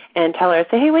email and tell her,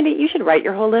 say, hey, Wendy, you should write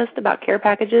your whole list about care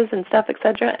packages and stuff,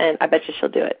 etc., and I bet you she'll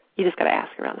do it. You just got to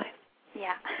ask her real nice.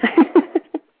 Yeah.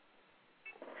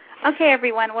 Okay,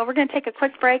 everyone. Well, we're going to take a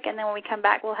quick break, and then when we come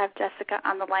back, we'll have Jessica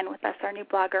on the line with us, our new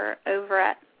blogger over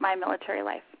at My Military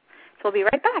Life. So we'll be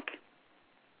right back.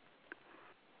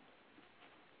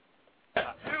 Here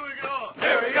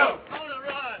we go.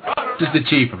 This is the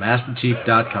Chief from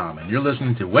AskTheChief.com, and you're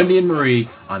listening to Wendy and Marie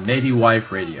on Navy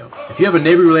Wife Radio. If you have a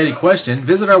Navy-related question,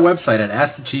 visit our website at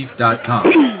AskTheChief.com,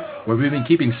 where we've been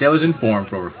keeping sailors informed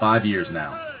for over 5 years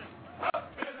now.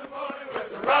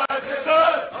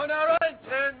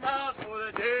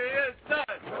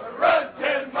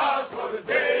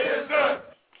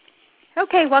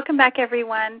 Okay, welcome back,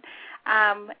 everyone.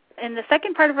 In the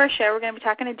second part of our show, we're going to be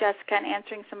talking to Jessica and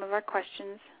answering some of our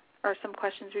questions or some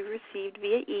questions we've received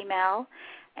via email.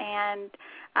 And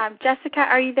Jessica,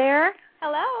 are you there?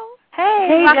 Hello.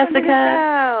 Hey Jessica. To the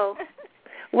show.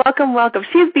 Welcome.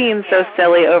 She's being so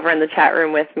silly over in the chat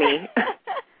room with me.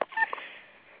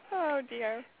 Oh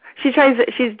dear. She's trying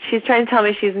to tell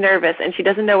me she's nervous, and she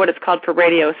doesn't know what it's called for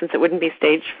radio since it wouldn't be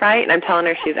stage fright, and I'm telling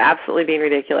her she's absolutely being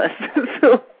ridiculous.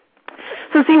 So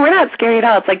see, we're not scary at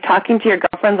all. It's like talking to your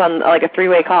girlfriends on like a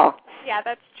three-way call. Yeah,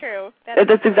 that's true.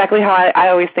 That's exactly how I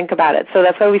always think about it. So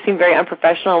that's why we seem very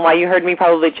unprofessional, and why you heard me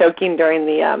probably choking during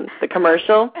the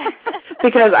commercial,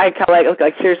 because I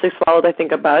like seriously swallowed, I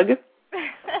think, a bug.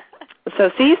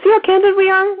 So see how candid we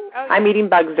are? Oh, yeah. I'm eating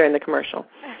bugs during the commercial.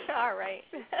 All right.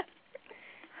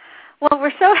 Well,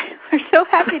 we're so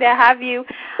happy to have you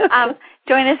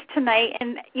join us tonight.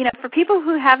 And for people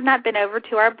who have not been over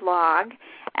to our blog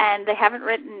and they haven't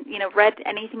read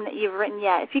anything that you've written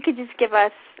yet, if you could just give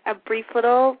us a brief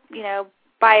little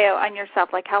bio on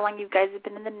yourself, like how long you guys have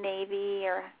been in the Navy,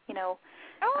 or Oh,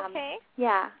 okay.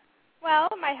 Yeah. Well,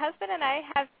 my husband and I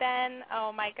have been,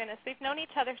 oh my goodness, we've known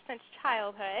each other since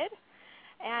childhood,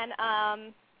 and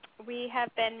we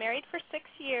have been married for 6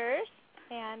 years,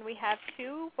 and we have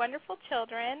 2 wonderful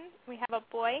children. We have a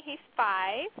boy, he's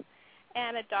 5,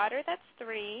 and a daughter that's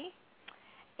 3,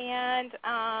 and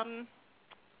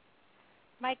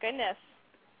my goodness,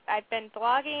 I've been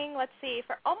blogging,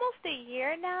 for almost a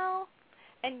year now,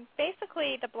 and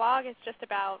basically the blog is just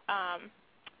about,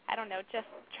 just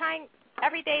trying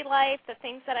everyday life, the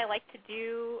things that I like to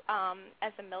do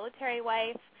as a military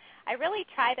wife. I really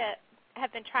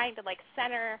have been trying to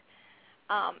center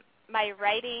my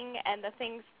writing and the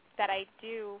things that I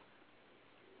do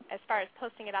as far as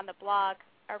posting it on the blog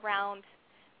around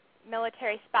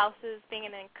military spouses, being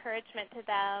an encouragement to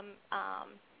them,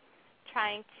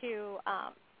 trying to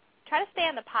stay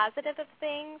on the positive of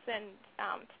things and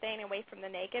staying away from the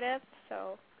negative.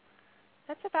 So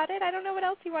that's about it. I don't know what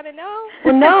else you want to know.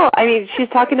 Well, no. I mean, she's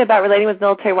talking about relating with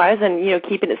military wives and,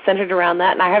 keeping it centered around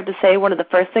that. And I have to say, one of the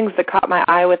first things that caught my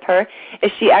eye with her is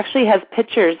she actually has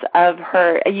pictures of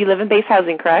her. You live in base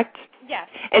housing, correct? Yes.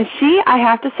 And she, I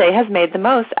have to say, has made the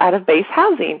most out of base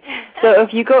housing. So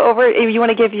if you go over, if you want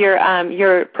to give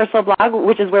your personal blog,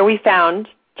 which is where we found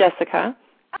Jessica.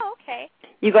 Oh, okay.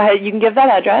 You go ahead. You can give that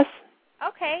address.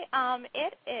 Okay.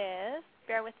 It is,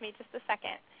 bear with me just a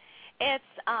second. It's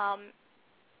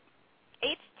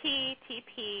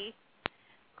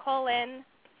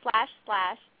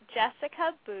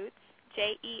http://Jessica Boots,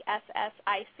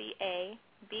 JESSICA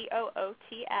BOOTS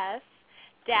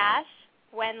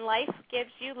When Life Gives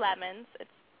You Lemons,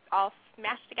 it's all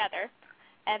smashed together,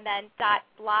 and then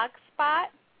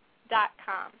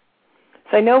 .blogspot.com.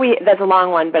 So I know that's a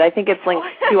long one, but I think it's linked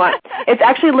to it's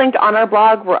actually linked on our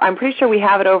blog. I'm pretty sure we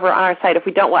have it over on our site. If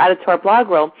we don't, we'll add it to our blog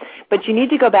roll. But you need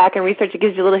to go back and research. It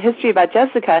gives you a little history about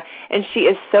Jessica, and she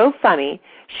is so funny.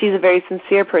 She's a very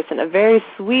sincere person, a very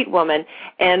sweet woman.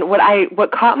 And what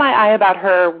caught my eye about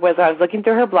her was I was looking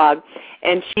through her blog,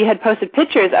 and she had posted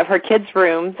pictures of her kids'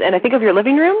 rooms, and I think of your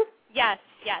living room. Yes.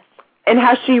 And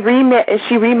how she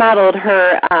remodeled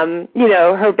her,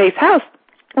 her base house,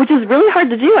 which is really hard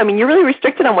to do. I mean, you're really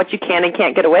restricted on what you can and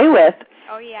can't get away with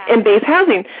in base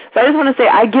housing. So I just want to say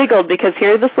I giggled because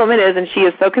here this woman is, and she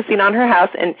is focusing on her house,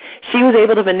 and she was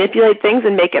able to manipulate things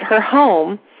and make it her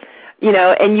home,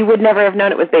 and you would never have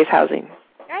known it was base housing.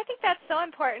 I think that's so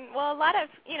important. Well, a lot of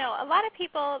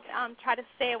people try to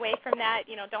stay away from that.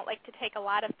 Don't like to take a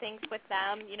lot of things with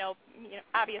them.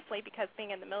 Obviously because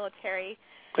being in the military,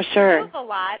 sure, you move a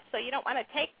lot, so you don't want to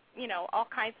take all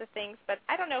kinds of things. But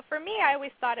I don't know. For me, I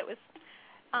always thought it was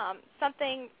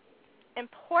something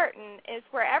important is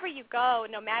wherever you go,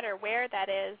 no matter where that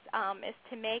is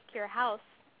to make your house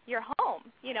your home,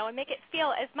 and make it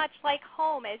feel as much like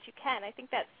home as you can. I think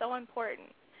that's so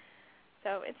important.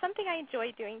 So it's something I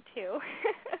enjoy doing, too.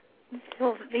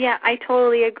 Well, yeah, I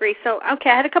totally agree. So,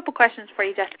 okay, I had a couple questions for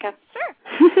you, Jessica. Sure.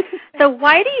 So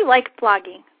why do you like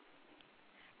blogging?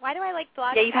 Why do I like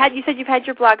blogging? Yeah, you said you've had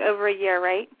your blog over a year,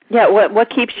 right? Yeah, what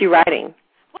keeps you writing?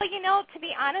 Well, to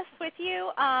be honest with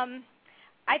you,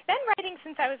 I've been writing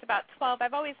since I was about 12.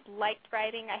 I've always liked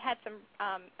writing. I had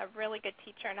a really good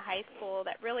teacher in high school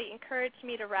that really encouraged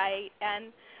me to write.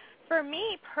 And for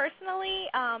me personally,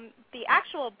 the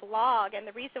actual blog and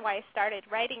the reason why I started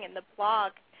writing in the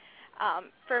blog,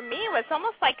 for me was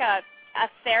almost like a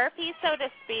therapy, so to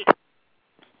speak.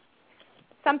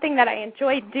 Something that I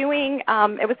enjoyed doing.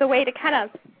 It was a way to kind of,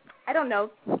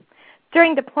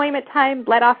 during deployment time,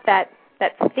 let off that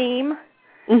theme.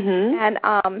 Mm-hmm. And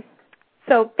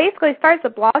So basically, as far as the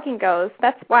blogging goes,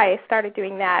 that's why I started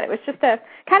doing that. It was just a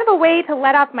kind of a way to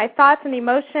let off my thoughts and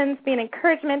emotions, be an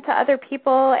encouragement to other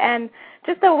people, and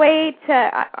just a way to,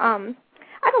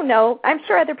 I don't know, I'm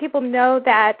sure other people know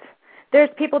that there's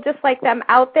people just like them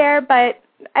out there, but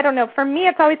I don't know, for me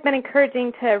it's always been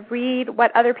encouraging to read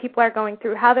what other people are going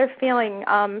through, how they're feeling,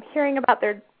 hearing about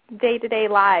their day-to-day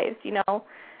lives, you know.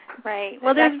 Right.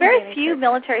 Well, there's very few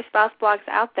military spouse blogs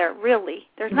out there, really.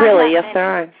 There's not really, that yes, many. there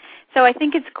are. So I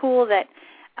think it's cool that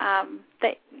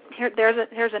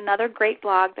there's another great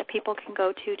blog that people can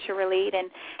go to relate.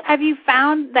 And have you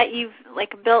found that you've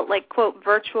built quote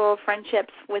virtual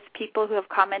friendships with people who have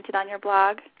commented on your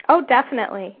blog? Oh,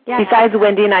 definitely. Yeah. Besides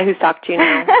Wendy and I, who's talked to you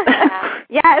now.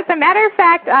 Yeah. As a matter of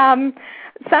fact,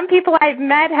 some people I've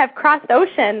met have crossed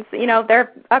oceans. You know,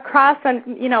 they're across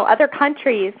other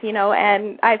countries. You know,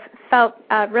 and I've felt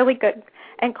a really good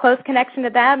and close connection to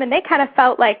them, and they kind of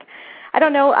felt like, I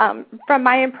don't know, from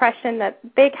my impression, that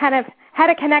they kind of had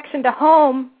a connection to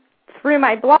home through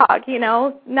my blog, you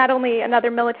know, not only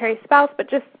another military spouse, but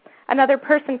just another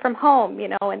person from home, you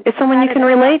know. And it's someone you can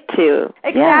relate to.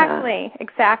 Exactly, yeah.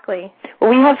 Exactly. Well,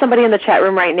 we have somebody in the chat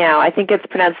room right now. I think it's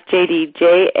pronounced JD,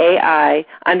 JAI_D,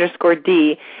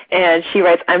 and she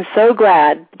writes, I'm so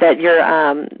glad that you're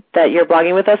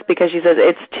blogging with us, because she says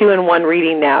it's 2-in-1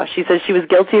 reading now. She says she was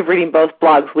guilty of reading both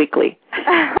blogs weekly.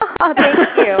 Oh, thank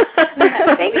you.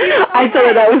 Thank you. I told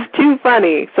her that was too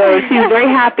funny, so she's very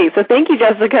happy. So thank you,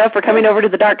 Jessica, for coming over to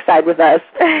the dark side with us.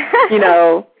 You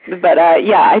know, but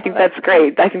yeah, I think that's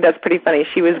great. I think that's pretty funny.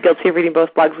 She was guilty of reading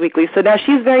both blogs weekly, so now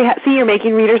she's very see, you're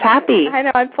making readers happy. I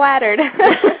know, I'm flattered.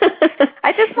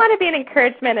 I just want to be an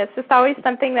encouragement. It's just always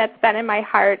something that's been in my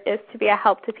heart, is to be a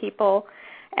help to people.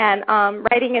 And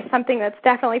writing is something that's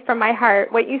definitely from my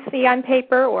heart. What you see on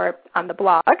paper or on the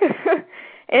blog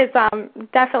is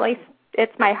definitely,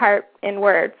 it's my heart in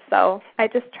words. So I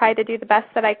just try to do the best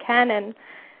that I can, and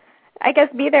I guess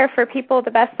be there for people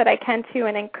the best that I can too,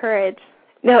 and encourage.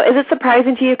 Now, is it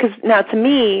surprising to you? Because now, to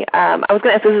me, I was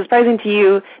going to ask, is it surprising to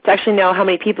you to actually know how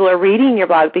many people are reading your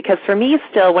blog? Because for me,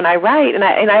 still, when I write, and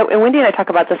Wendy and I talk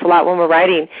about this a lot when we're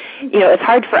writing, you know, it's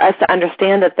hard for us to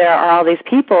understand that there are all these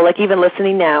people, like even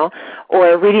listening now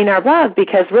or reading our blog,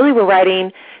 because really we're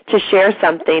writing to share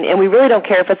something, and we really don't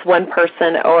care if it's one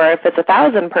person or if it's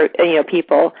 1,000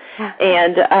 people.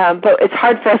 And but it's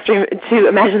hard for us to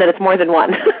imagine that it's more than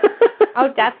one. Oh,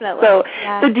 definitely. So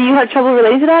do you have trouble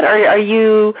relating to that, or are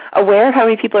you aware of how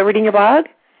many people are reading your blog?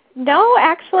 No,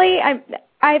 actually, I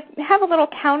have a little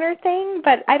counter thing,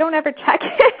 but I don't ever check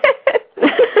it.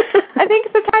 I think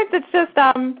sometimes it's just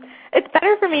it's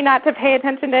better for me not to pay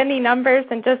attention to any numbers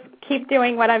and just keep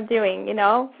doing what I'm doing, you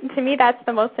know. To me, that's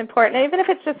the most important. And even if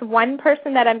it's just one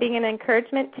person that I'm being an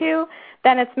encouragement to,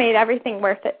 then it's made everything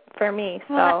worth it for me.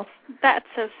 Well, that's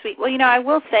so sweet. Well, you know, I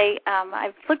will say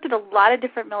I've looked at a lot of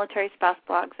different military spouse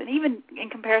blogs, and even in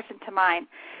comparison to mine,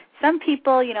 some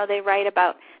people, you know, they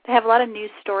have a lot of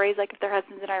news stories, like if their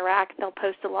husband's in Iraq, they'll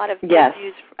post a lot of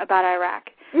news about Iraq.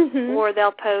 Mm-hmm. Or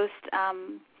they'll post,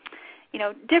 you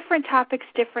know, different topics,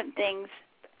 different things,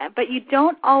 but you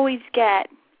don't always get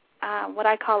what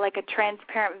I call like a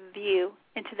transparent view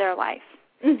into their life.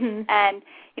 Mm-hmm. And,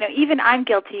 you know, even I'm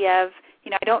guilty of, you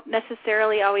know, I don't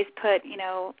necessarily always put, you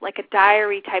know, like a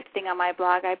diary type thing on my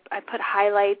blog. I put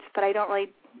highlights, but I don't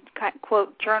really,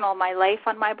 quote, journal my life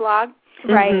on my blog.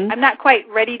 Right. I'm not quite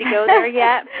ready to go there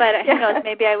yet, but who knows,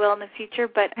 maybe I will in the future.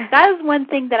 But that is one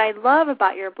thing that I love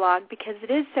about your blog, because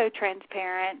it is so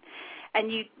transparent,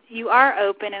 and you are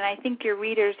open, and I think your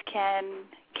readers can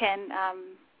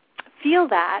feel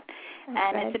that,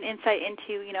 and it's an insight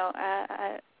into, you know,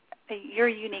 your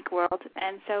unique world.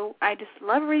 And so I just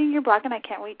love reading your blog, and I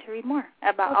can't wait to read more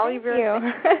about all your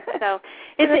viewers. So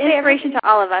it's an inspiration to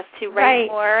all of us to write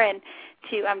more and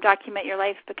to document your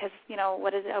life, because, you know,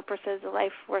 what is it? Oprah says a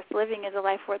life worth living is a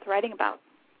life worth writing about.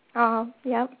 Oh,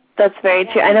 yep. That's very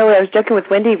true. I know I was joking with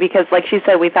Wendy, because, like she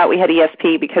said, we thought we had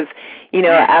ESP because, you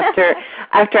know, after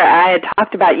I had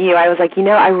talked about you, I was like, you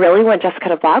know, I really want Jessica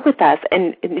to blog with us.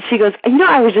 And she goes, you know,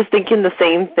 I was just thinking the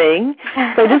same thing.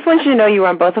 So I just want you to know you were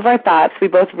on both of our thoughts. We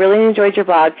both really enjoyed your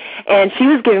blog. And she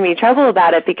was giving me trouble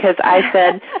about it, because I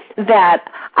said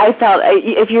that I felt,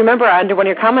 if you remember under one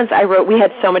of your comments, I wrote, we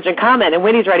had so much in common. And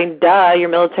Wendy's writing, duh, you're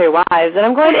military wives. And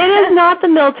I'm going, it is not the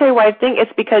military wife thing.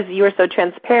 It's because you are so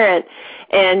transparent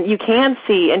and you can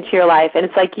see into your life. And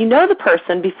it's like, you know the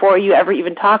person before you ever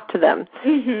even talk to them.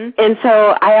 Mm-hmm. And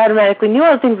so I automatically knew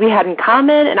all the things we had in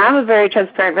common. And I'm a very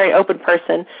transparent, very open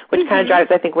person, which kind of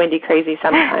drives, I think, Wendy crazy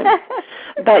sometimes.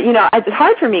 But, you know, it's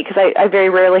hard for me because I very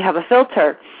rarely have a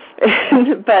filter.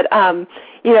 But,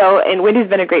 and Wendy's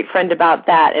been a great friend about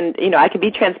that. And, I can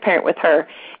be transparent with her.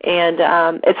 And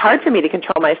it's hard for me to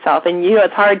control myself. And,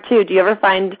 it's hard, too. Do you ever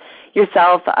find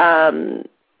yourself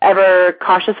ever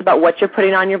cautious about what you're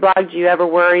putting on your blog? Do you ever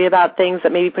worry about things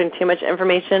that maybe putting too much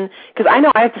information? Because I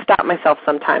know I have to stop myself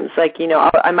sometimes. Like,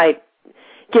 I might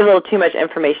give a little too much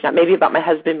information out, maybe about my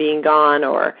husband being gone,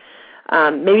 or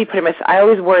maybe I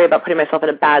always worry about putting myself in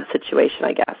a bad situation,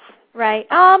 I guess. Right.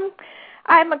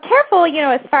 I'm careful,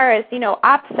 as far as,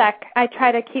 OPSEC, I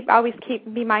try to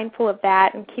be mindful of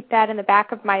that and keep that in the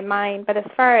back of my mind. But as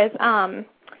far as,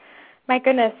 my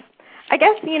goodness, I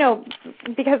guess,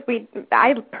 because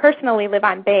I personally live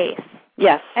on base.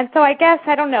 Yes. And so I guess,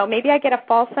 I don't know, maybe I get a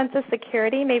false sense of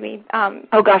security, maybe.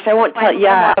 Oh, gosh, I won't tell.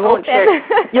 Yeah, I won't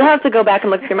share. You'll have to go back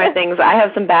and look through my things. I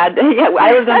have some bad,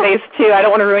 I live on base, too. I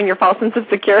don't want to ruin your false sense of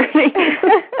security.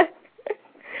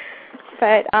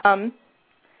 But,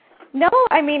 no,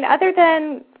 I mean, other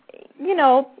than,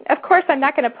 of course I'm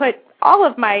not going to put all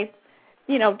of my,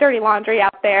 dirty laundry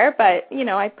out there, but,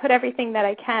 I put everything that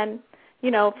I can,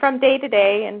 from day to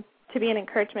day, and to be an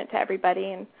encouragement to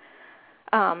everybody,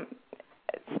 and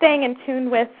staying in tune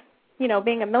with,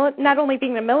 being not only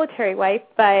being a military wife,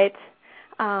 but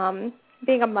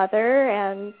being a mother,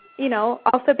 and,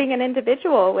 also being an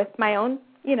individual with my own,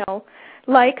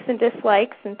 likes and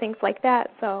dislikes and things like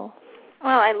that, so.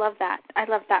 Well, I love that.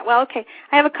 Well, okay,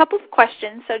 I have a couple of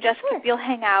questions, so Jessica, if you'll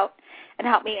hang out and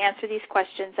help me answer these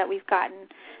questions that we've gotten,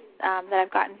 that I've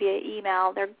gotten via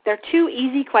email. They're two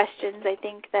easy questions. I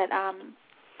think that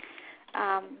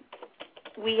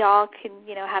we all can,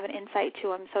 have an insight to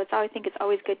them. So I think it's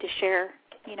always good to share,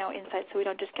 insights, so we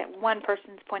don't just get one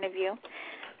person's point of view.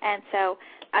 And so,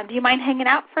 do you mind hanging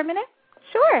out for a minute?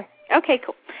 Sure. Okay,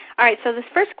 cool. All right, so this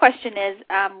first question is,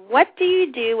 what do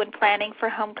you do when planning for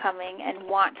homecoming and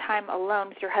want time alone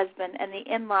with your husband and the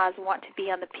in-laws want to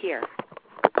be on the pier?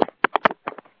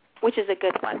 Which is a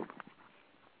good one.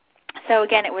 So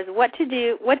again, it was what do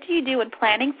you do when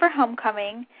planning for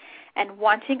homecoming and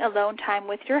wanting alone time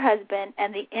with your husband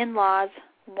and the in-laws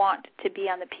want to be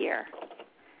on the pier?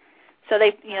 So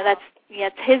they,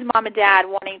 it's his mom and dad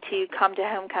wanting to come to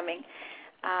homecoming.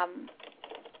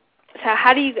 So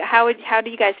how do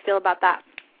you guys feel about that?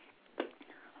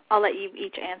 I'll let you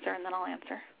each answer, and then I'll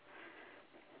answer.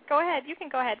 Go ahead. You can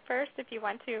go ahead first if you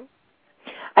want to.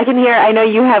 I can hear. I know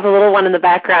you have a little one in the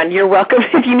background. You're welcome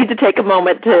if you need to take a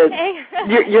moment to. Okay.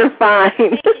 You're fine.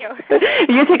 Thank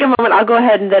you. You take a moment. I'll go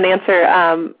ahead and then answer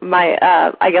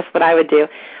I guess what I would do.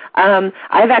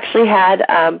 I've actually had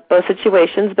both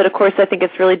situations, but of course I think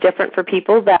it's really different for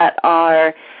people that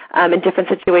are in different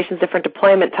situations, different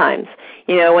deployment times.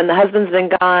 When the husband's been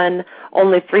gone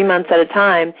only 3 months at a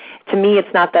time, to me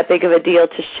it's not that big of a deal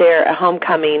to share a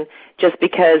homecoming just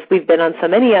because we've been on so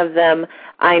many of them.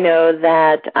 I know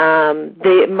that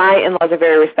my in-laws are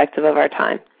very respectful of our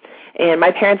time. And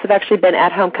my parents have actually been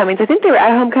at homecomings. I think they were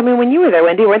at homecoming when you were there,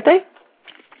 Wendy, weren't they?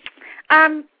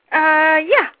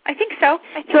 Yeah, I think so.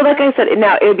 So like I said,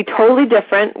 now it would be totally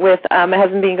different with my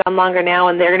husband being gone longer now,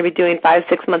 and they're going to be doing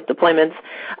 5-6 month deployments.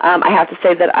 I have to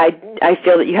say that I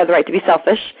feel that you have the right to be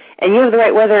selfish, and you have the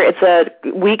right, whether it's a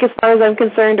week as far as I'm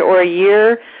concerned or a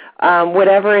year,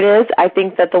 whatever it is. I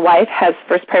think that the wife has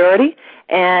first priority,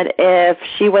 and if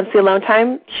she wants the alone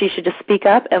time, she should just speak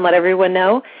up and let everyone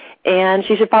know, and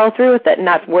she should follow through with it and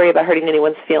not worry about hurting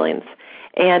anyone's feelings.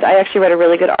 And I actually read a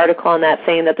really good article on that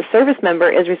saying that the service member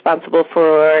is responsible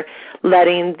for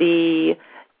letting if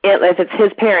it's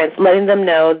his parents, letting them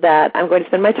know that I'm going to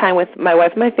spend my time with my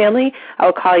wife and my family. I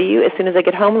will call you as soon as I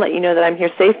get home and let you know that I'm here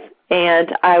safe,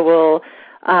 and I will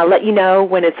let you know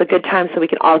when it's a good time so we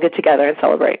can all get together and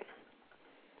celebrate.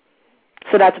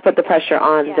 So not to put the pressure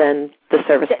on then the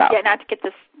service spouse. Yeah, not to get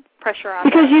this pressure on.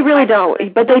 Because you really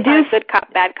don't, but they do. Good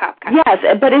cop, bad cop. Yes,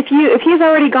 but if he's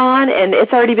already gone and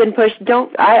it's already been pushed,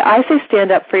 I say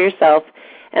stand up for yourself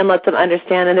and let them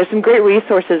understand. And there's some great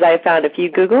resources I found. If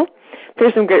you Google,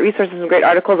 there's some great resources and great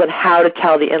articles on how to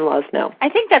tell the in-laws no. I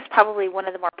think that's probably one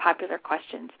of the more popular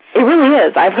questions. It really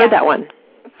is. I've heard that one.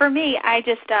 For me, I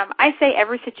just I say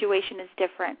every situation is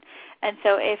different. And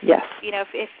so if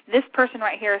if this person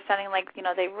right here is sounding like,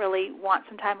 they really want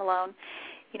some time alone,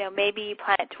 maybe you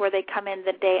plan it to where they come in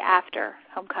the day after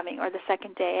homecoming or the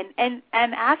second day, and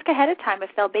ask ahead of time if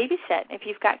they'll babysit if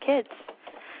you've got kids.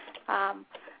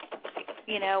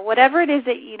 Whatever it is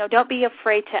that, don't be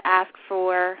afraid to ask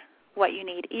for what you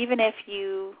need. Even if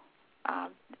you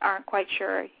aren't quite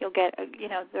sure, you'll get,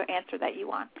 the answer that you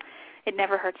want. It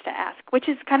never hurts to ask, which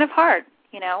is kind of hard,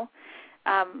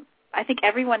 I think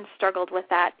everyone struggled with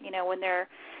that, when they're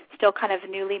still kind of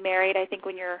newly married. I think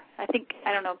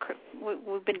I don't know,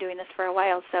 we've been doing this for a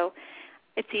while, so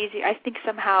it's easier. I think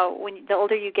somehow when the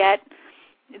older you get,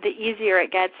 the easier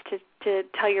it gets to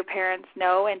tell your parents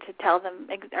no and to tell them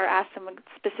or ask them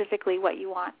specifically what you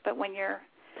want. But when you're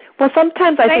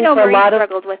sometimes I think know for Marie a lot of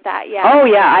struggled with that. Yeah. Oh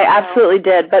yeah, I absolutely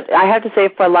did. But I have to say,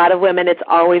 for a lot of women, it's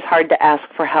always hard to ask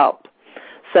for help.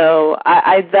 So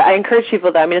I encourage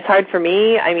people, though. I mean, it's hard for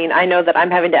me. I mean, I know that I'm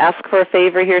having to ask for a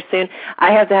favor here soon.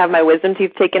 I have to have my wisdom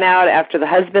teeth taken out after the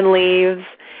husband leaves.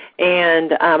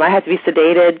 And I have to be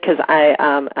sedated because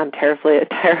I'm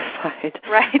terrified.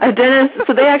 Right. A dentist,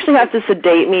 so they actually have to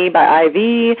sedate me by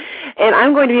IV, and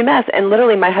I'm going to be a mess. And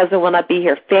literally, my husband will not be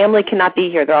here. Family cannot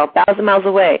be here. They're all 1,000 miles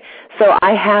away. So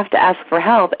I have to ask for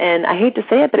help. And I hate to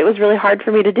say it, but it was really hard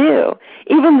for me to do.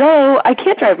 Even though I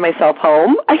can't drive myself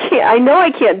home, I know I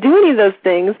can't do any of those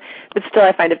things, but still,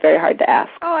 I find it very hard to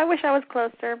ask. Oh, I wish I was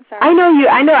closer. I'm sorry. I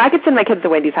know. I could send my kids to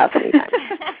Wendy's house anytime.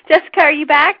 Jessica, are you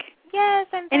back? Yes,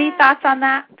 I'm back. Any thoughts on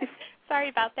that? Sorry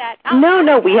about that.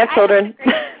 No, we have children.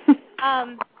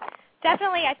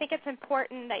 Definitely, I think it's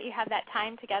important that you have that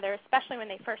time together, especially when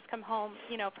they first come home,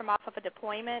 from off of a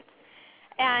deployment.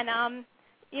 And,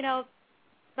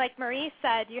 like Marie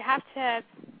said,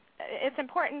 it's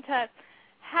important to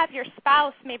have your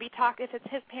spouse maybe talk, if it's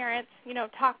his parents,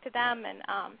 talk to them. And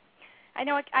I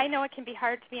know it can be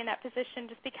hard to be in that position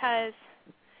just because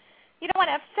you don't want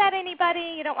to upset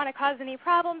anybody. You don't want to cause any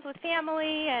problems with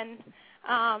family, and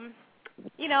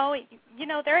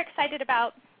they're excited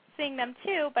about seeing them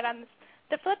too. But on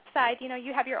the flip side,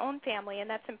 you have your own family, and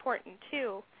that's important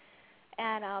too.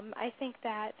 And I think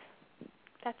that's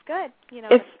good.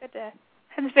 It's good to.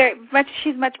 It's very much.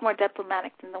 She's much more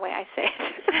diplomatic than the way I say it.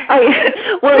 Oh, yeah.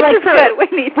 Well,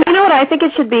 you know what I think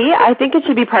it should be? I think it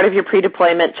should be part of your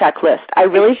pre-deployment checklist. I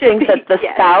really think that the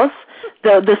spouse.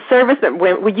 The service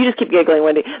you just keep giggling,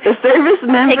 Wendy. The service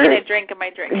member. I'm taking a drink of my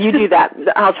drink. You do that.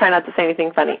 I'll try not to say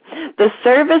anything funny. The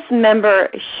service member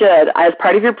should, as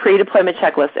part of your pre-deployment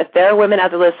checklist, if there are women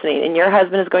out there listening and your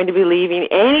husband is going to be leaving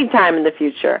any time in the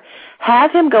future,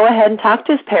 have him go ahead and talk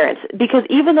to his parents, because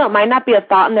even though it might not be a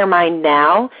thought in their mind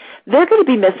now, they're going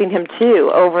to be missing him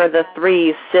too over the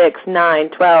 3, 6, 9,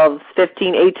 12,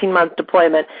 15, 18-month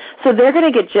deployment. So they're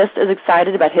going to get just as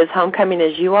excited about his homecoming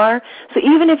as you are. So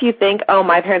even if you think, oh,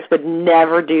 my parents would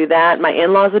never do that, my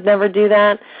in-laws would never do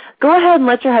that, go ahead and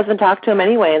let your husband talk to him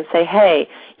anyway and say, hey,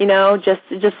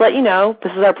 just let you know,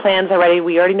 this is our plans already.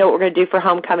 We already know what we're going to do for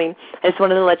homecoming. I just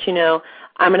wanted to let you know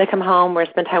I'm going to come home. We're going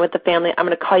to spend time with the family. I'm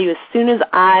going to call you as soon as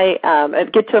I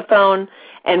get to a phone,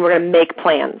 and we're going to make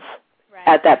plans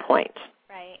at that point.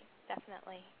 Right,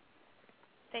 definitely.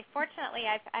 Fortunately,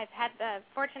 I've had the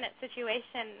fortunate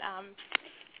situation.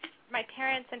 My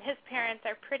parents and his parents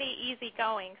are pretty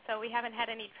easygoing, so we haven't had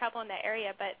any trouble in that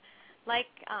area. But like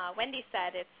Wendy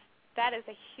said, that is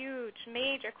a huge,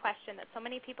 major question that so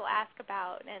many people ask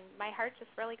about, and my heart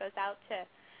just really goes out to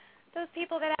those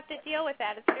people that have to deal with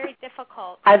that. It's very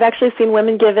difficult. I've actually seen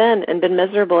women give in and been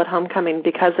miserable at homecoming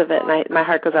because of it, and my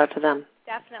heart goes out to them.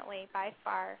 Definitely, by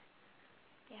far.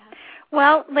 Yeah.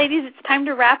 Well, ladies, it's time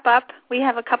to wrap up. We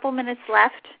have a couple minutes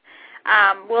left.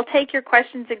 We'll take your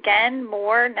questions again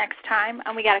more next time.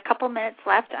 We got a couple minutes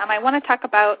left. I want to talk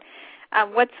about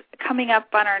what's coming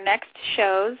up on our next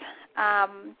shows.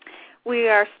 We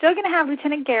are still going to have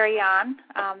Lieutenant Gary on,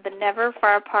 the Never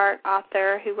Far Apart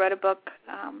author who wrote a book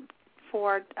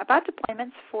about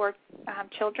deployments for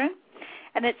children.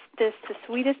 And it's the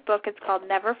sweetest book. It's called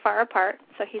Never Far Apart,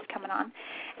 so he's coming on.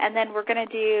 And then we're going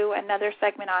to do another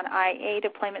segment on IA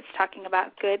deployments talking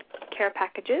about good care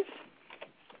packages.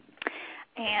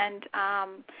 And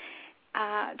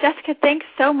Jessica, thanks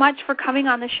so much for coming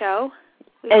on the show.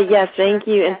 Yes, thank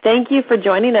you. And thank you for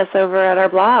joining us over at our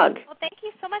blog. Well, thank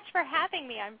you so much for having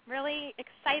me. I'm really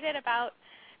excited about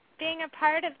being a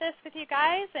part of this with you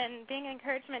guys and being an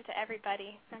encouragement to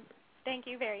everybody. Thank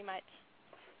you very much.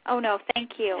 Oh, no,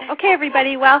 thank you. Okay,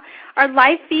 everybody. Well, our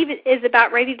live feed is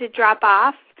about ready to drop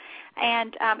off.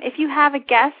 And if you have a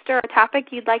guest or a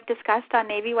topic you'd like discussed on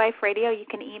Navy Wife Radio, you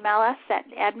can email us at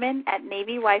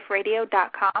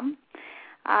admin@navywiferadio.com.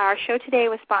 Our show today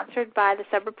was sponsored by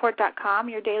thesubreport.com,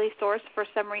 your daily source for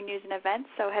submarine news and events,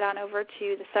 so head on over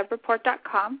to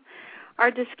thesubreport.com.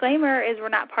 Our disclaimer is we're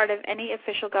not part of any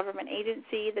official government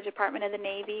agency, the Department of the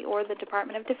Navy, or the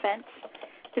Department of Defense.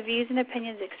 The views and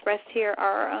opinions expressed here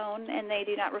are our own, and they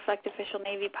do not reflect official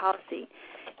Navy policy.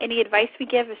 Any advice we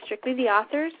give is strictly the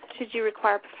author's. Should you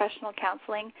require professional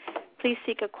counseling, please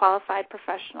seek a qualified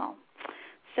professional.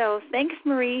 So thanks,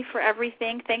 Marie, for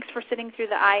everything. Thanks for sitting through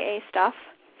the IA stuff.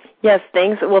 Yes,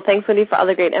 thanks. Well, thanks, Wendy, for all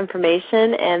the great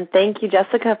information. And thank you,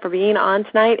 Jessica, for being on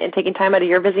tonight and taking time out of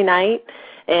your busy night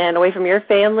and away from your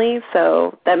family.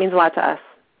 So that means a lot to us.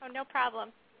 Oh, no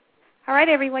problem. All right,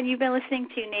 everyone, you've been listening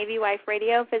to Navy Wife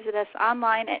Radio. Visit us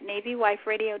online at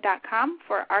NavyWifeRadio.com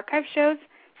for archive shows,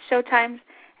 showtimes,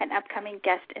 and upcoming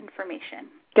guest information.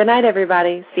 Good night,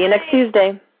 everybody. See you next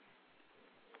Tuesday.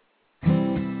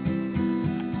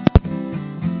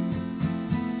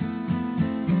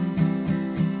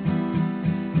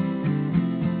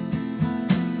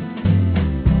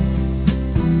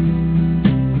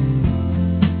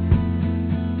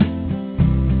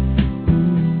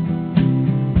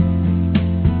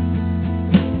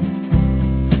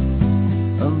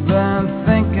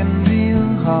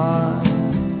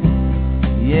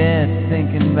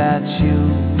 Thinking about you,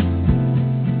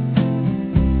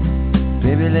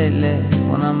 baby, lately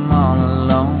when I'm all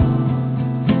alone,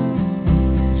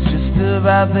 it's just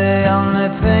about the only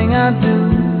thing I do.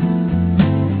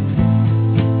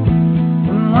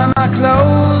 And when I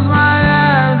close